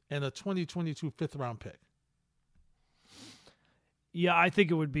 and a 2022 fifth-round pick. Yeah, I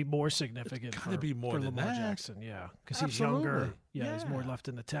think it would be more significant for Lamar that. Jackson. Yeah, because he's younger. Yeah, there's more left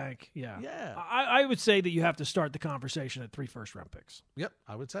in the tank. Yeah. Yeah. I would say that you have to start the conversation at 3 first-round picks. Yep,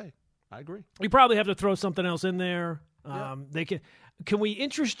 I would say. I agree. You probably have to throw something else in there. They can we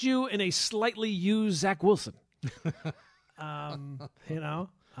interest you in a slightly used Zach Wilson?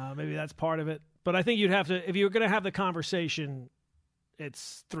 Maybe that's part of it. But I think you'd have to, if you're going to have the conversation,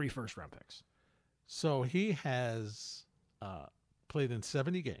 it's 3 first-round picks. So he has played in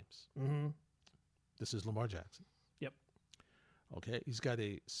 70 games. This is Lamar Jackson. Yep. Okay, he's got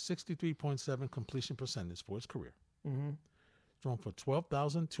a 63.7 completion percentage for his career. Thrown for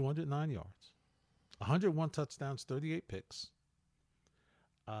 12,209 yards, 101 touchdowns, 38 picks.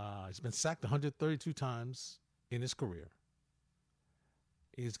 He's been sacked 132 times in his career.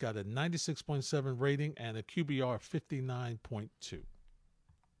 He's got a 96.7 rating and a QBR of 59.2.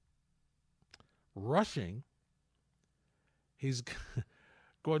 Rushing, he's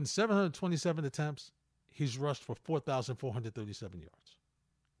Gordon 727 attempts. He's rushed for 4,437 yards.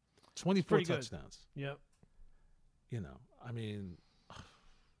 24 touchdowns. Yep. I mean,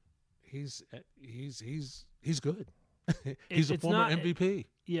 he's good. He's a former MVP.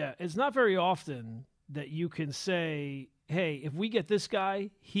 Yeah, it's not very often that you can say, hey, if we get this guy,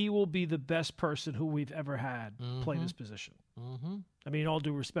 he will be the best person who we've ever had play this position. I mean, all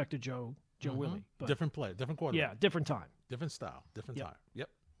due respect to Joe Willie. But different play, different quarterback. Yeah, different time. Different style, different time. Yep,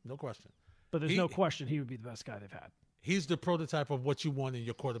 no question. But there's no question he would be the best guy they've had. He's the prototype of what you want in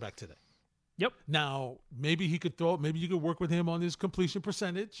your quarterback today. Yep. Now, maybe he could throw. Maybe you could work with him on his completion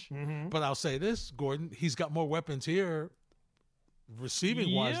percentage. But I'll say this, Gordon, he's got more weapons here,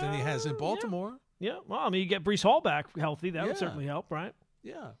 receiving-wise, than he has in Baltimore. Yeah. Well, I mean, you get Breece Hall back healthy. That would certainly help, right?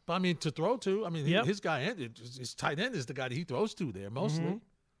 Yeah. But, I mean, to throw to, his guy, his tight end is the guy that he throws to there mostly.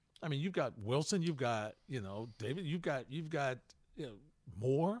 I mean, you've got Wilson, you've got, David, you've got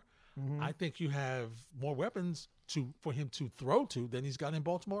Moore. I think you have more weapons for him to throw to than he's got in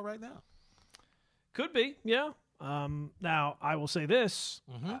Baltimore right now. Could be, yeah. Now, I will say this.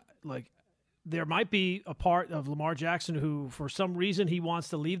 There might be a part of Lamar Jackson who, for some reason, he wants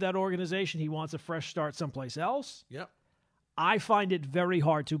to leave that organization. He wants a fresh start someplace else. Yep. I find it very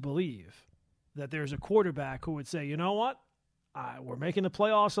hard to believe that there's a quarterback who would say, you know what, we're making the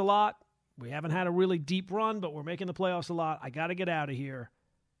playoffs a lot. We haven't had a really deep run, but we're making the playoffs a lot. I got to get out of here.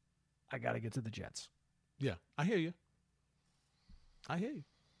 I got to get to the Jets. Yeah, I hear you.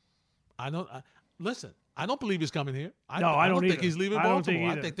 Listen, I don't believe he's coming here. I don't think he's leaving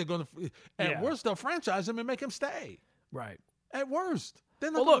Baltimore. I think they're going to, at worst, they'll franchise him and make him stay. Right. At worst.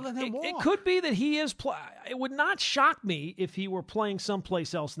 They're not going to let him walk. It could be that he is it would not shock me if he were playing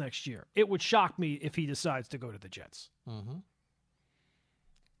someplace else next year. It would shock me if he decides to go to the Jets. Mm-hmm.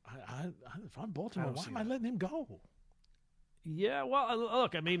 If I'm Baltimore, why am I letting him go? Yeah, well,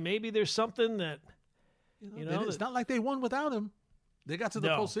 look, I mean, maybe there's something that, it's not like they won without him. They got to the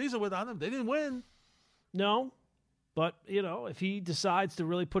postseason without him. They didn't win. No, but, if he decides to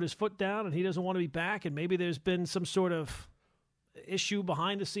really put his foot down and he doesn't want to be back, and maybe there's been some sort of issue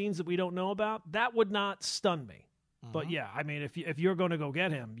behind the scenes that we don't know about, that would not stun me. Mm-hmm. But, yeah, I mean, if you're going to go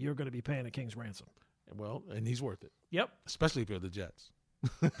get him, you're going to be paying a king's ransom. Well, and he's worth it. Yep. Especially if you're the Jets.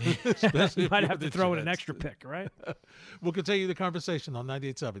 You might have to throw in an extra pick, right? We'll continue the conversation on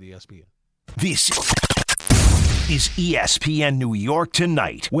 98.7 ESPN. This is ESPN New York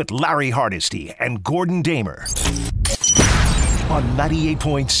Tonight with Larry Hardesty and Gordon Damer on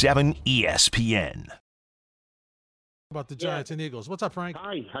 98.7 ESPN. About the Giants and Eagles. What's up, Frank?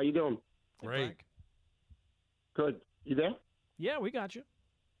 Hi, how you doing? Great. Good. You there? Yeah, we got you.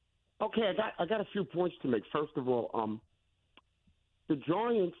 Okay, I got a few points to make. First of all, the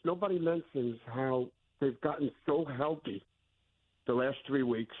Giants, nobody mentions how they've gotten so healthy the last 3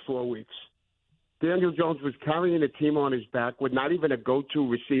 weeks, 4 weeks. Daniel Jones was carrying a team on his back with not even a go-to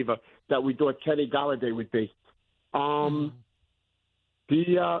receiver that we thought Kenny Galladay would be.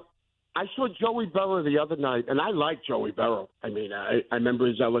 I saw Joey Burrow the other night, and I like Joey Burrow. I mean, I remember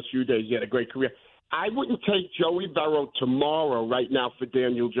his LSU days. He had a great career. I wouldn't take Joey Burrow tomorrow right now for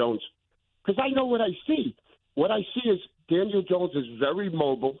Daniel Jones because I know what I see. What I see is Daniel Jones is very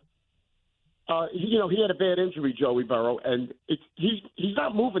mobile. He had a bad injury, Joey Burrow, and he's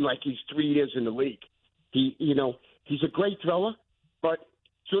not moving like he's 3 years in the league. He's a great thrower, but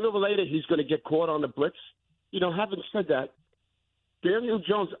sooner or later he's going to get caught on the blitz. Having said that, Daniel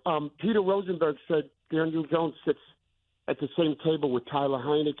Jones, Peter Rosenberg said Daniel Jones sits at the same table with Tyler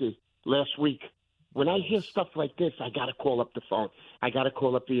Heineke last week. When I hear stuff like this, I got to call up the phone. I got to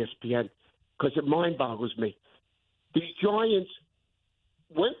call up ESPN because it mind boggles me. These Giants,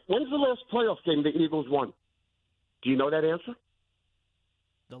 when's the last playoff game the Eagles won? Do you know that answer?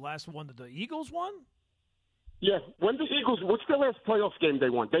 The last one that the Eagles won? Yeah. What's the last playoff game they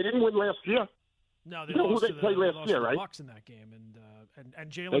won? They didn't win last year. No, they lost to the right? Bucks in that game,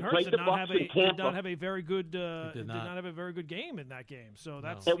 and Jalen Hurts did not have a very good game in that game. So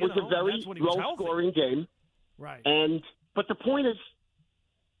that's it was a very low-scoring game, right? But the point is,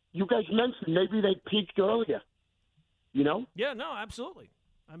 you guys mentioned maybe they peaked earlier. Yeah, no, absolutely.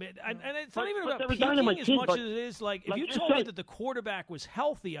 I mean, and it's not even about peaking as much as it is like if you told me that the quarterback was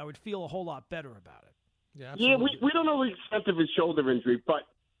healthy, I would feel a whole lot better about it. Yeah, absolutely. We don't know the extent of his shoulder injury, but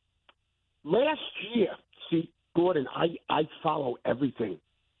last year, see, Gordon, I follow everything.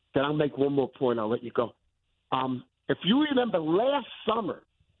 Then I'll make one more point. I'll let you go. If you remember last summer,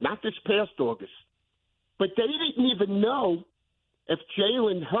 not this past August, but they didn't even know if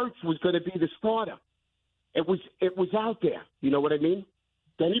Jalen Hurts was going to be the starter. It was out there. You know what I mean?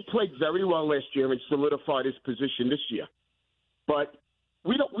 Then he played very well last year and solidified his position this year. But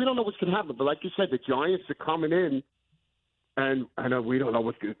we don't know what's going to happen. But like you said, the Giants are coming in, and I know we don't know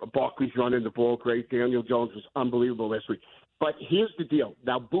what's going to. Barkley's running the ball great. Daniel Jones was unbelievable last week. But here's the deal.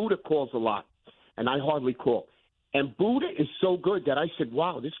 Now Buddha calls a lot, and I hardly call. And Buddha is so good that I said,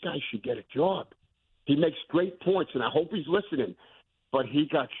 wow, this guy should get a job. He makes great points, and I hope he's listening. But he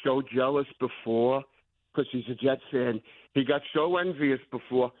got so jealous before because he's a Jets fan. He got so envious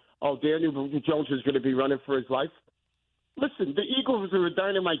before. Oh, Daniel Jones is going to be running for his life. Listen, the Eagles are a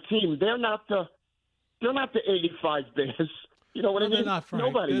dynamite team. They're not the 85 Bears. You know what I mean? They're not, Frank.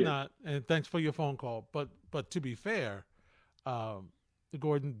 Nobody they're is. not. And thanks for your phone call. But to be fair,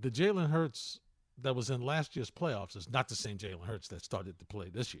 Gordon, the Jalen Hurts that was in last year's playoffs is not the same Jalen Hurts that started to play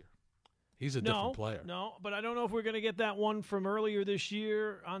this year. He's a different player. No, but I don't know if we're going to get that one from earlier this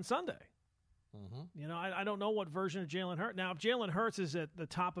year on Sunday. Mm-hmm. You know, I don't know what version of Jalen Hurts. Now, if Jalen Hurts is at the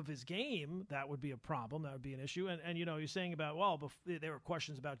top of his game, that would be a problem. That would be an issue. And you know, you're saying about, there were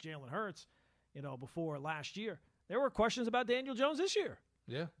questions about Jalen Hurts, you know, before last year. There were questions about Daniel Jones this year.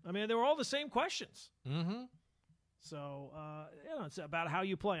 Yeah. I mean, they were all the same questions. Mm-hmm. So, you know, it's about how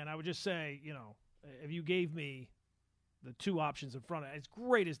you play. And I would just say, you know, if you gave me the two options in front of it, as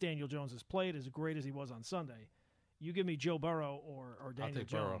great as Daniel Jones has played, as great as he was on Sunday, You give me Joe Burrow or Daniel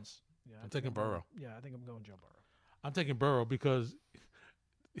Jones. Yeah, I'm taking Burrow. Yeah, I think I'm going Joe Burrow. I'm taking Burrow because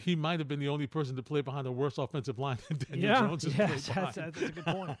he might have been the only person to play behind a worse offensive line than Daniel Jones has played behind. That's a good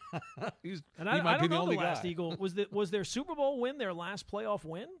point. He I might be don't the know only the last guy. Eagle. Was their Super Bowl win their last playoff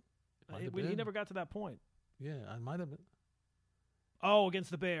win? Might have He been. never got to that point. Yeah, I might have been. Oh, against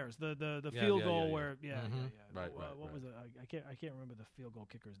the Bears, the field goal where Right, what was it? I can't remember the field goal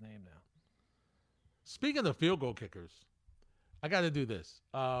kicker's name now. Speaking of field goal kickers, I got to do this.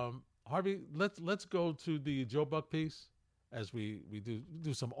 Harvey, let's go to the Joe Buck piece as we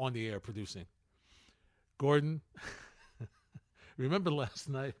do some on the air producing. Gordon, remember last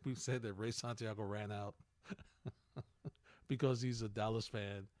night we said that Ray Santiago ran out because he's a Dallas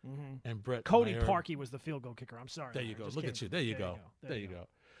fan, and Brett Cody Mayer, Parkey was the field goal kicker. I'm sorry. There you go. Just Look kidding. at you. There you go. There you go.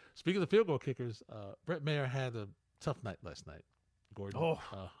 Speaking of field goal kickers, Brett Mayer had a tough night last night. Gordon,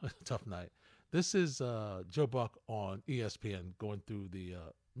 tough night. This is Joe Buck on ESPN going through the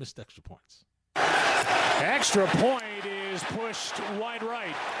missed extra points. Extra point is pushed wide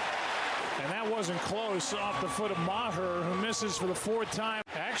right. And that wasn't close off the foot of Maher, who misses for the fourth time.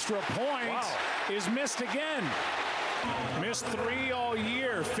 Extra point is missed again. Missed 3 all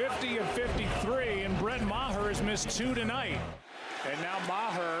year, 50 of 53, and Brett Maher has missed 2 tonight. And now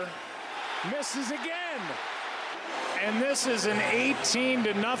Maher misses again. And this is an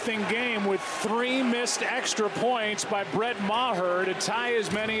 18-0 game with 3 missed extra points by Brett Maher to tie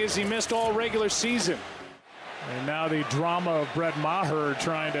as many as he missed all regular season. And now the drama of Brett Maher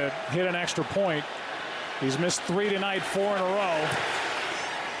trying to hit an extra point. He's missed 3 tonight, 4 in a row.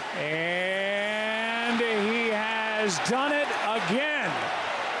 And he has done it again.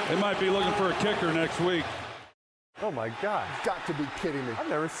 They might be looking for a kicker next week. Oh, my God. You've got to be kidding me. I've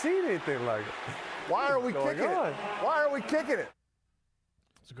never seen anything like it. Why are we kicking it? Why are we kicking it?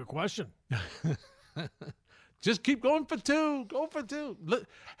 It's a good question. Just keep going for 2. Go for 2. Look,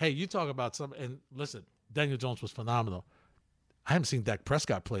 hey, you talk about something. And listen, Daniel Jones was phenomenal. I haven't seen Dak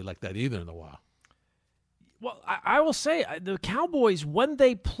Prescott play like that either in a while. Well, I will say the Cowboys, when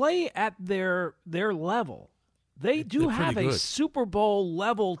they play at their level, they do have a Super Bowl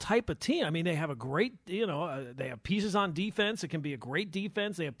level type of team. I mean, they have a great, they have pieces on defense. It can be a great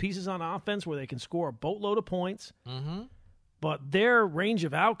defense. They have pieces on offense where they can score a boatload of points. Mm-hmm. But their range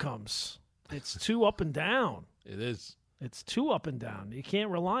of outcomes, it's too up and down. It is. It's too up and down. You can't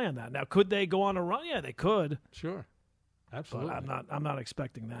rely on that. Now, could they go on a run? Yeah, they could. Sure, absolutely. But I'm not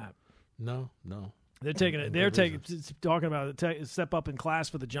expecting that. No. They're taking it. They're talking about a step up in class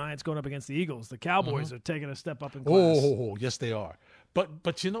for the Giants going up against the Eagles. The Cowboys are taking a step up in class. Oh, yes, they are.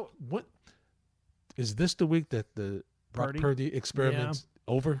 But you know what? Is this the week that the Brock Purdy experiment's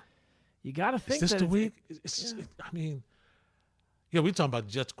over? You got to think. Is this the week? I mean, we talking about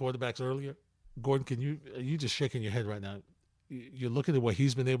Jets quarterbacks earlier. Gordon, are you just shaking your head right now? You're looking at what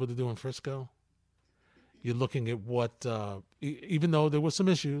he's been able to do in Frisco. You're looking at what, even though there were some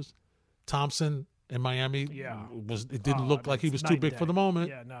issues, Thompson in Miami it didn't look like he was too big for the moment.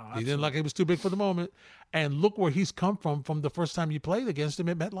 Yeah, no, he didn't like he was too big for the moment. And look where he's come from the first time you played against him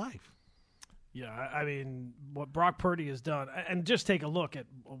at MetLife. Yeah, I mean, what Brock Purdy has done, and just take a look at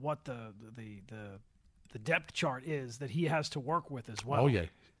what the depth chart is that he has to work with as well. Oh yeah,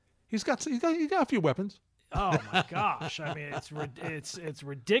 he got a few weapons. Oh my gosh! I mean, it's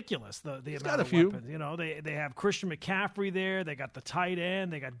ridiculous the amount got a of few. weapons. You know, they have Christian McCaffrey there. They got the tight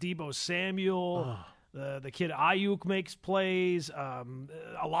end. They got Deebo Samuel. The kid Ayuk makes plays.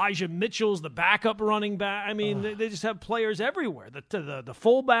 Elijah Mitchell's the backup running back. I mean, they just have players everywhere. The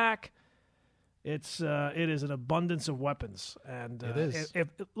fullback. It is an abundance of weapons, and it is. If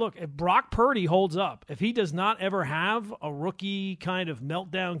Brock Purdy holds up, if he does not ever have a rookie kind of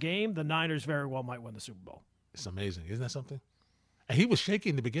meltdown game, the Niners very well might win the Super Bowl. It's amazing, isn't that something? And he was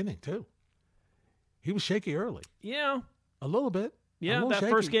shaky in the beginning too. He was shaky early. Yeah, a little bit. Yeah, that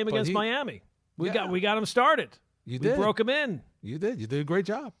first game against Miami, we got him started. We broke him in. You did. You did a great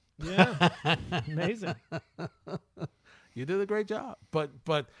job. Yeah, amazing. You did a great job. But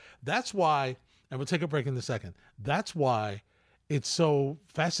that's why. And we'll take a break in a second. That's why it's so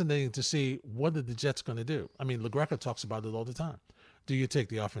fascinating to see what are the Jets going to do. I mean, LaGreca talks about it all the time. Do you take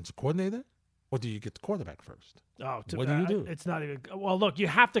the offensive coordinator or do you get the quarterback first? Oh, what do you do? It's not even – well, look, you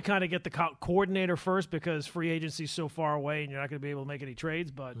have to kind of get the coordinator first because free agency is so far away and you're not going to be able to make any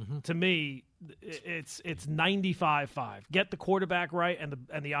trades. But to me, it's 95-5. Get the quarterback right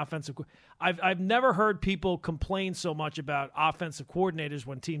and the offensive – I've never heard people complain so much about offensive coordinators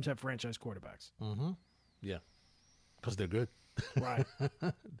when teams have franchise quarterbacks. Mm-hmm. Yeah, because they're good. Right.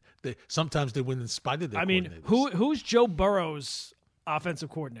 Sometimes they win in spite of their coordinators. Who's Joe Burrow's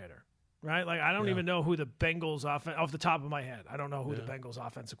offensive coordinator? right? Like, I don't even know who the Bengals off the top of my head. I don't know who the Bengals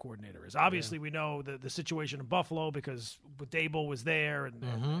offensive coordinator is. Obviously, we know the situation in Buffalo because Dable was there, and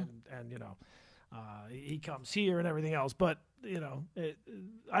you know, he comes here and everything else. But you know,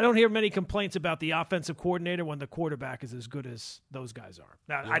 I don't hear many complaints about the offensive coordinator when the quarterback is as good as those guys are.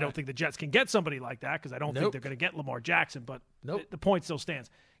 Now, I don't think the Jets can get somebody like that because I don't think they're going to get Lamar Jackson. But the point still stands.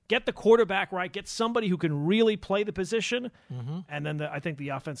 Get the quarterback right. Get somebody who can really play the position, and then I think the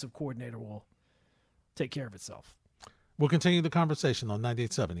offensive coordinator will take care of itself. We'll continue the conversation on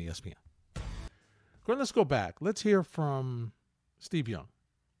 98.7 ESPN. Gordon, let's go back. Let's hear from Steve Young.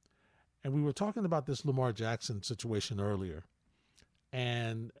 And we were talking about this Lamar Jackson situation earlier,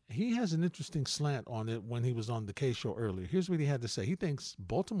 and he has an interesting slant on it when he was on the K Show earlier. Here's what he had to say. He thinks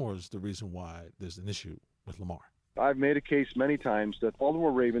Baltimore is the reason why there's an issue with Lamar. I've made a case many times that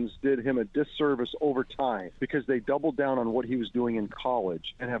Baltimore Ravens did him a disservice over time because they doubled down on what he was doing in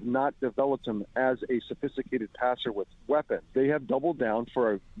college and have not developed him as a sophisticated passer with weapons. They have doubled down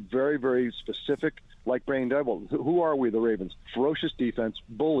for a very, very specific, like Brandon Devil. Who are we, the Ravens? Ferocious defense,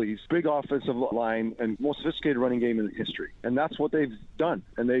 bullies, big offensive line, and most sophisticated running game in history. And that's what they've done.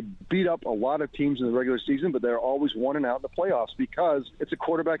 And they beat up a lot of teams in the regular season, but they're always 1-out in the playoffs because it's a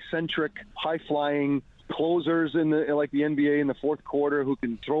quarterback-centric, high-flying closers in the like the NBA in the fourth quarter who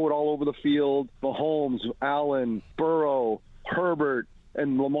can throw it all over the field. Mahomes, Allen, Burrow, Herbert,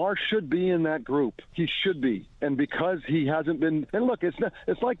 and Lamar should be in that group. He should be. And because he hasn't been, and look,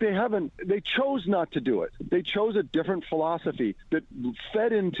 it's like they chose not to do it. They chose a different philosophy that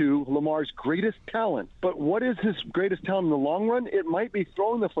fed into Lamar's greatest talent. But what is his greatest talent in the long run? It might be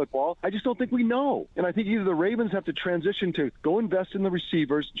throwing the football. I just don't think we know. And I think either the Ravens have to transition to go invest in the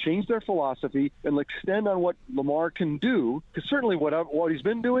receivers, change their philosophy, and extend on what Lamar can do. Because certainly what he's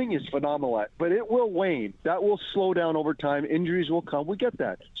been doing is phenomenal at. But it will wane. That will slow down over time. Injuries will come. We get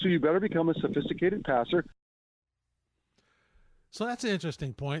that. So you better become a sophisticated passer. So that's an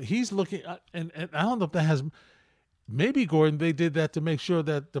interesting point. He's looking, and I don't know if that has, maybe, Gordon, they did that to make sure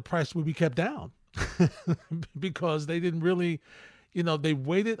that the price would be kept down because they didn't really, they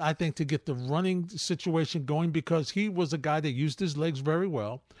waited, I think, to get the running situation going because he was a guy that used his legs very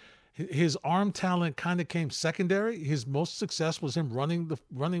well. His arm talent kind of came secondary. His most success was him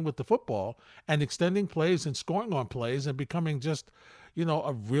running with the football and extending plays and scoring on plays and becoming just,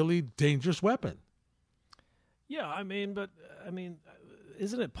 a really dangerous weapon. Yeah,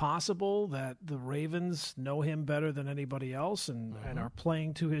 isn't it possible that the Ravens know him better than anybody else and are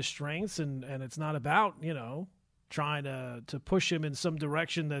playing to his strengths and it's not about, trying to push him in some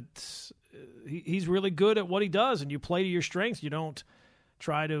direction that he's really good at what he does and you play to your strengths. You don't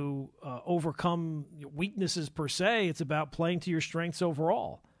try to overcome weaknesses per se. It's about playing to your strengths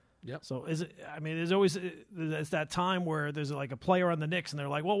overall. Yep. So there's that time where there's like a player on the Knicks and they're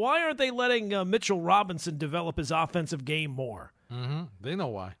like, well, why aren't they letting Mitchell Robinson develop his offensive game more? Mm-hmm. They know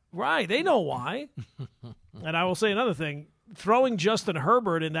why. Right. They know why. And I will say another thing, throwing Justin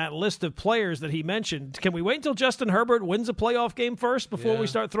Herbert in that list of players that he mentioned, can we wait until Justin Herbert wins a playoff game first before we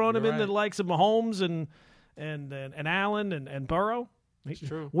start throwing him into the likes of Mahomes and Allen and Burrow? It's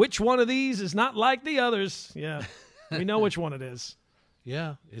true. Which one of these is not like the others? Yeah. We know which one it is.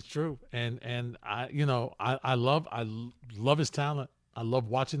 Yeah, it's true, and I love his talent. I love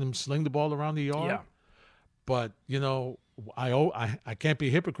watching him sling the ball around the yard. Yeah. But I can't be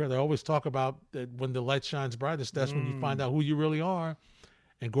a hypocrite. I always talk about that when the light shines brightest. That's when you find out who you really are.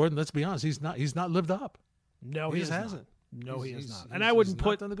 And Gordon, let's be honest, he's not lived up. No, he hasn't. No, he has not. And I would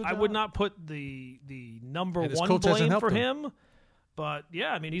not put the number one blame for him. But,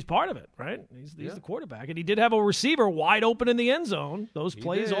 yeah, he's part of it, right? He's the quarterback. And he did have a receiver wide open in the end zone. Those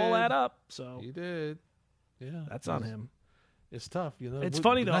plays all add up. So he did. Yeah. That's on him. It's tough. It's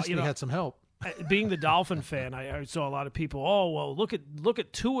funny, though. He had some help. Being the Dolphin fan, I saw a lot of people, look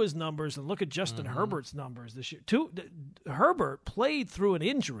at Tua's numbers and look at Justin Herbert's numbers this year. Herbert played through an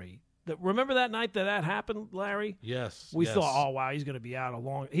injury. Remember that night that happened, Larry? Yes. We thought, wow, he's going to be out a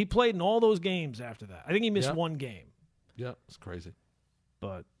long – he played in all those games after that. I think he missed one game. Yep, it's crazy.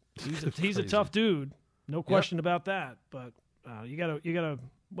 But he's a tough dude, no question about that. But you gotta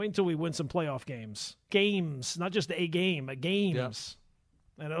wait until we win some playoff games, not just a game, games.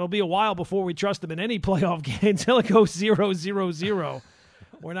 Yep. And it'll be a while before we trust him in any playoff game until it goes 0-0-0.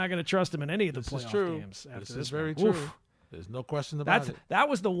 We're not going to trust him in any of the playoff games. After this is very true. Oof. There's no question about it. That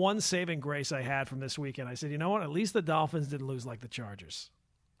was the one saving grace I had from this weekend. I said, you know what? At least the Dolphins didn't lose like the Chargers.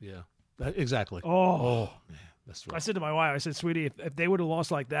 Yeah, exactly. Oh man. That's right. I said to my wife, I said, sweetie, if they would have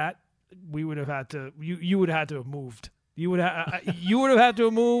lost like that, we would have had to. You would have had to have moved. You would have had to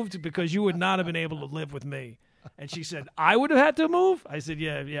have moved because you would not have been able to live with me. And she said, I would have had to move? I said,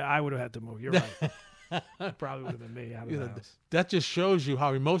 yeah, I would have had to move. You're right. Probably would have been me out of the house. That just shows you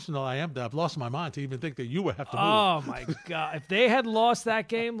how emotional I am that I've lost my mind to even think that you would have to move. Oh, my God. If they had lost that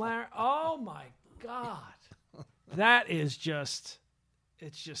game, Larry, oh, my God. That is just,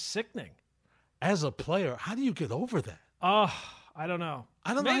 it's just sickening. As a player, how do you get over that? Oh, I don't know.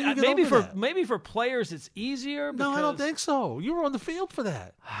 I don't know how you get over that. Maybe for players it's easier. No, I don't think so. You were on the field for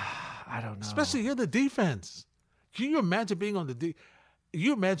that. I don't know. Especially in the defense. Can you imagine being on the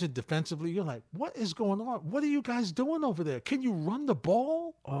you imagine defensively, you're like, what is going on? What are you guys doing over there? Can you run the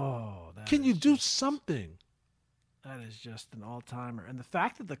ball? Oh, can you do something? That is just an all-timer. And the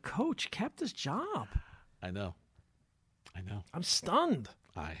fact that the coach kept his job. I know. I'm stunned.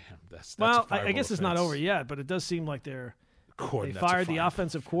 I am. That's well, I guess it's not over yet, but it does seem like they fired the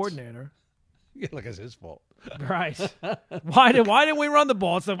offensive coordinator. Yeah, like it's his fault. Right. Why didn't we run the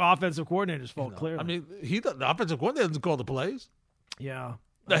ball? It's the offensive coordinator's fault, clearly. I mean, the offensive coordinator doesn't call the plays. Yeah.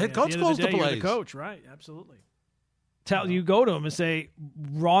 The head coach calls the plays. You're the coach, right? Absolutely. You go to him and say,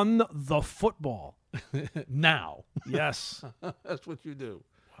 run the football. Now. Yes. That's what you do.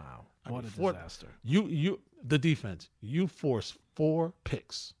 Wow. What a disaster. The defense, you force 4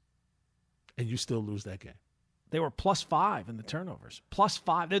 picks, and you still lose that game. They were +5 in the turnovers.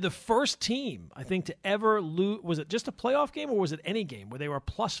 +5. They're the first team, I think, to ever lose. Was it just a playoff game or was it any game where they were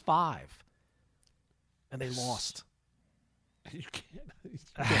 +5 and they lost? You can't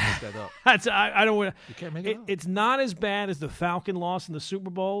make that up. I don't want. You can't make it up. It's not as bad as the Falcon loss in the Super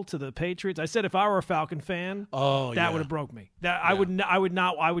Bowl to the Patriots. I said if I were a Falcon fan, that would have broke me. I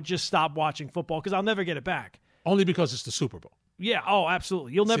would just stop watching football because I'll never get it back. Only because it's the Super Bowl. Yeah. Oh,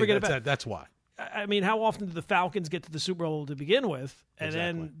 absolutely. You'll never get it back. That's why. I mean, how often do the Falcons get to the Super Bowl to begin with? And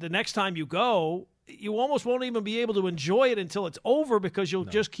then the next time you go, you almost won't even be able to enjoy it until it's over because you'll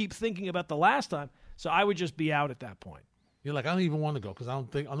just keep thinking about the last time. So I would just be out at that point. You're like, I don't even want to go because I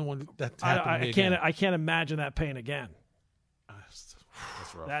don't want that to happen to me again. I can't imagine that pain again. That's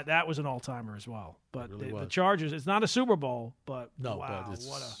rough. That was an all-timer as well. But really the Chargers, it's not a Super Bowl, but wow, but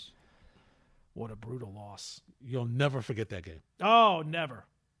what a brutal loss. You'll never forget that game. Oh, never.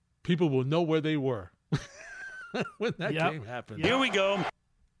 People will know where they were when that game happened. Yep. Here we go.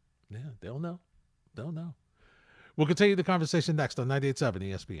 Yeah, they'll know. We'll continue the conversation next on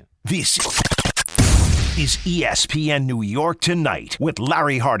 98.7 ESPN. This is ESPN New York Tonight with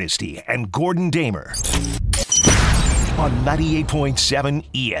Larry Hardesty and Gordon Damer on 98.7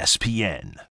 ESPN.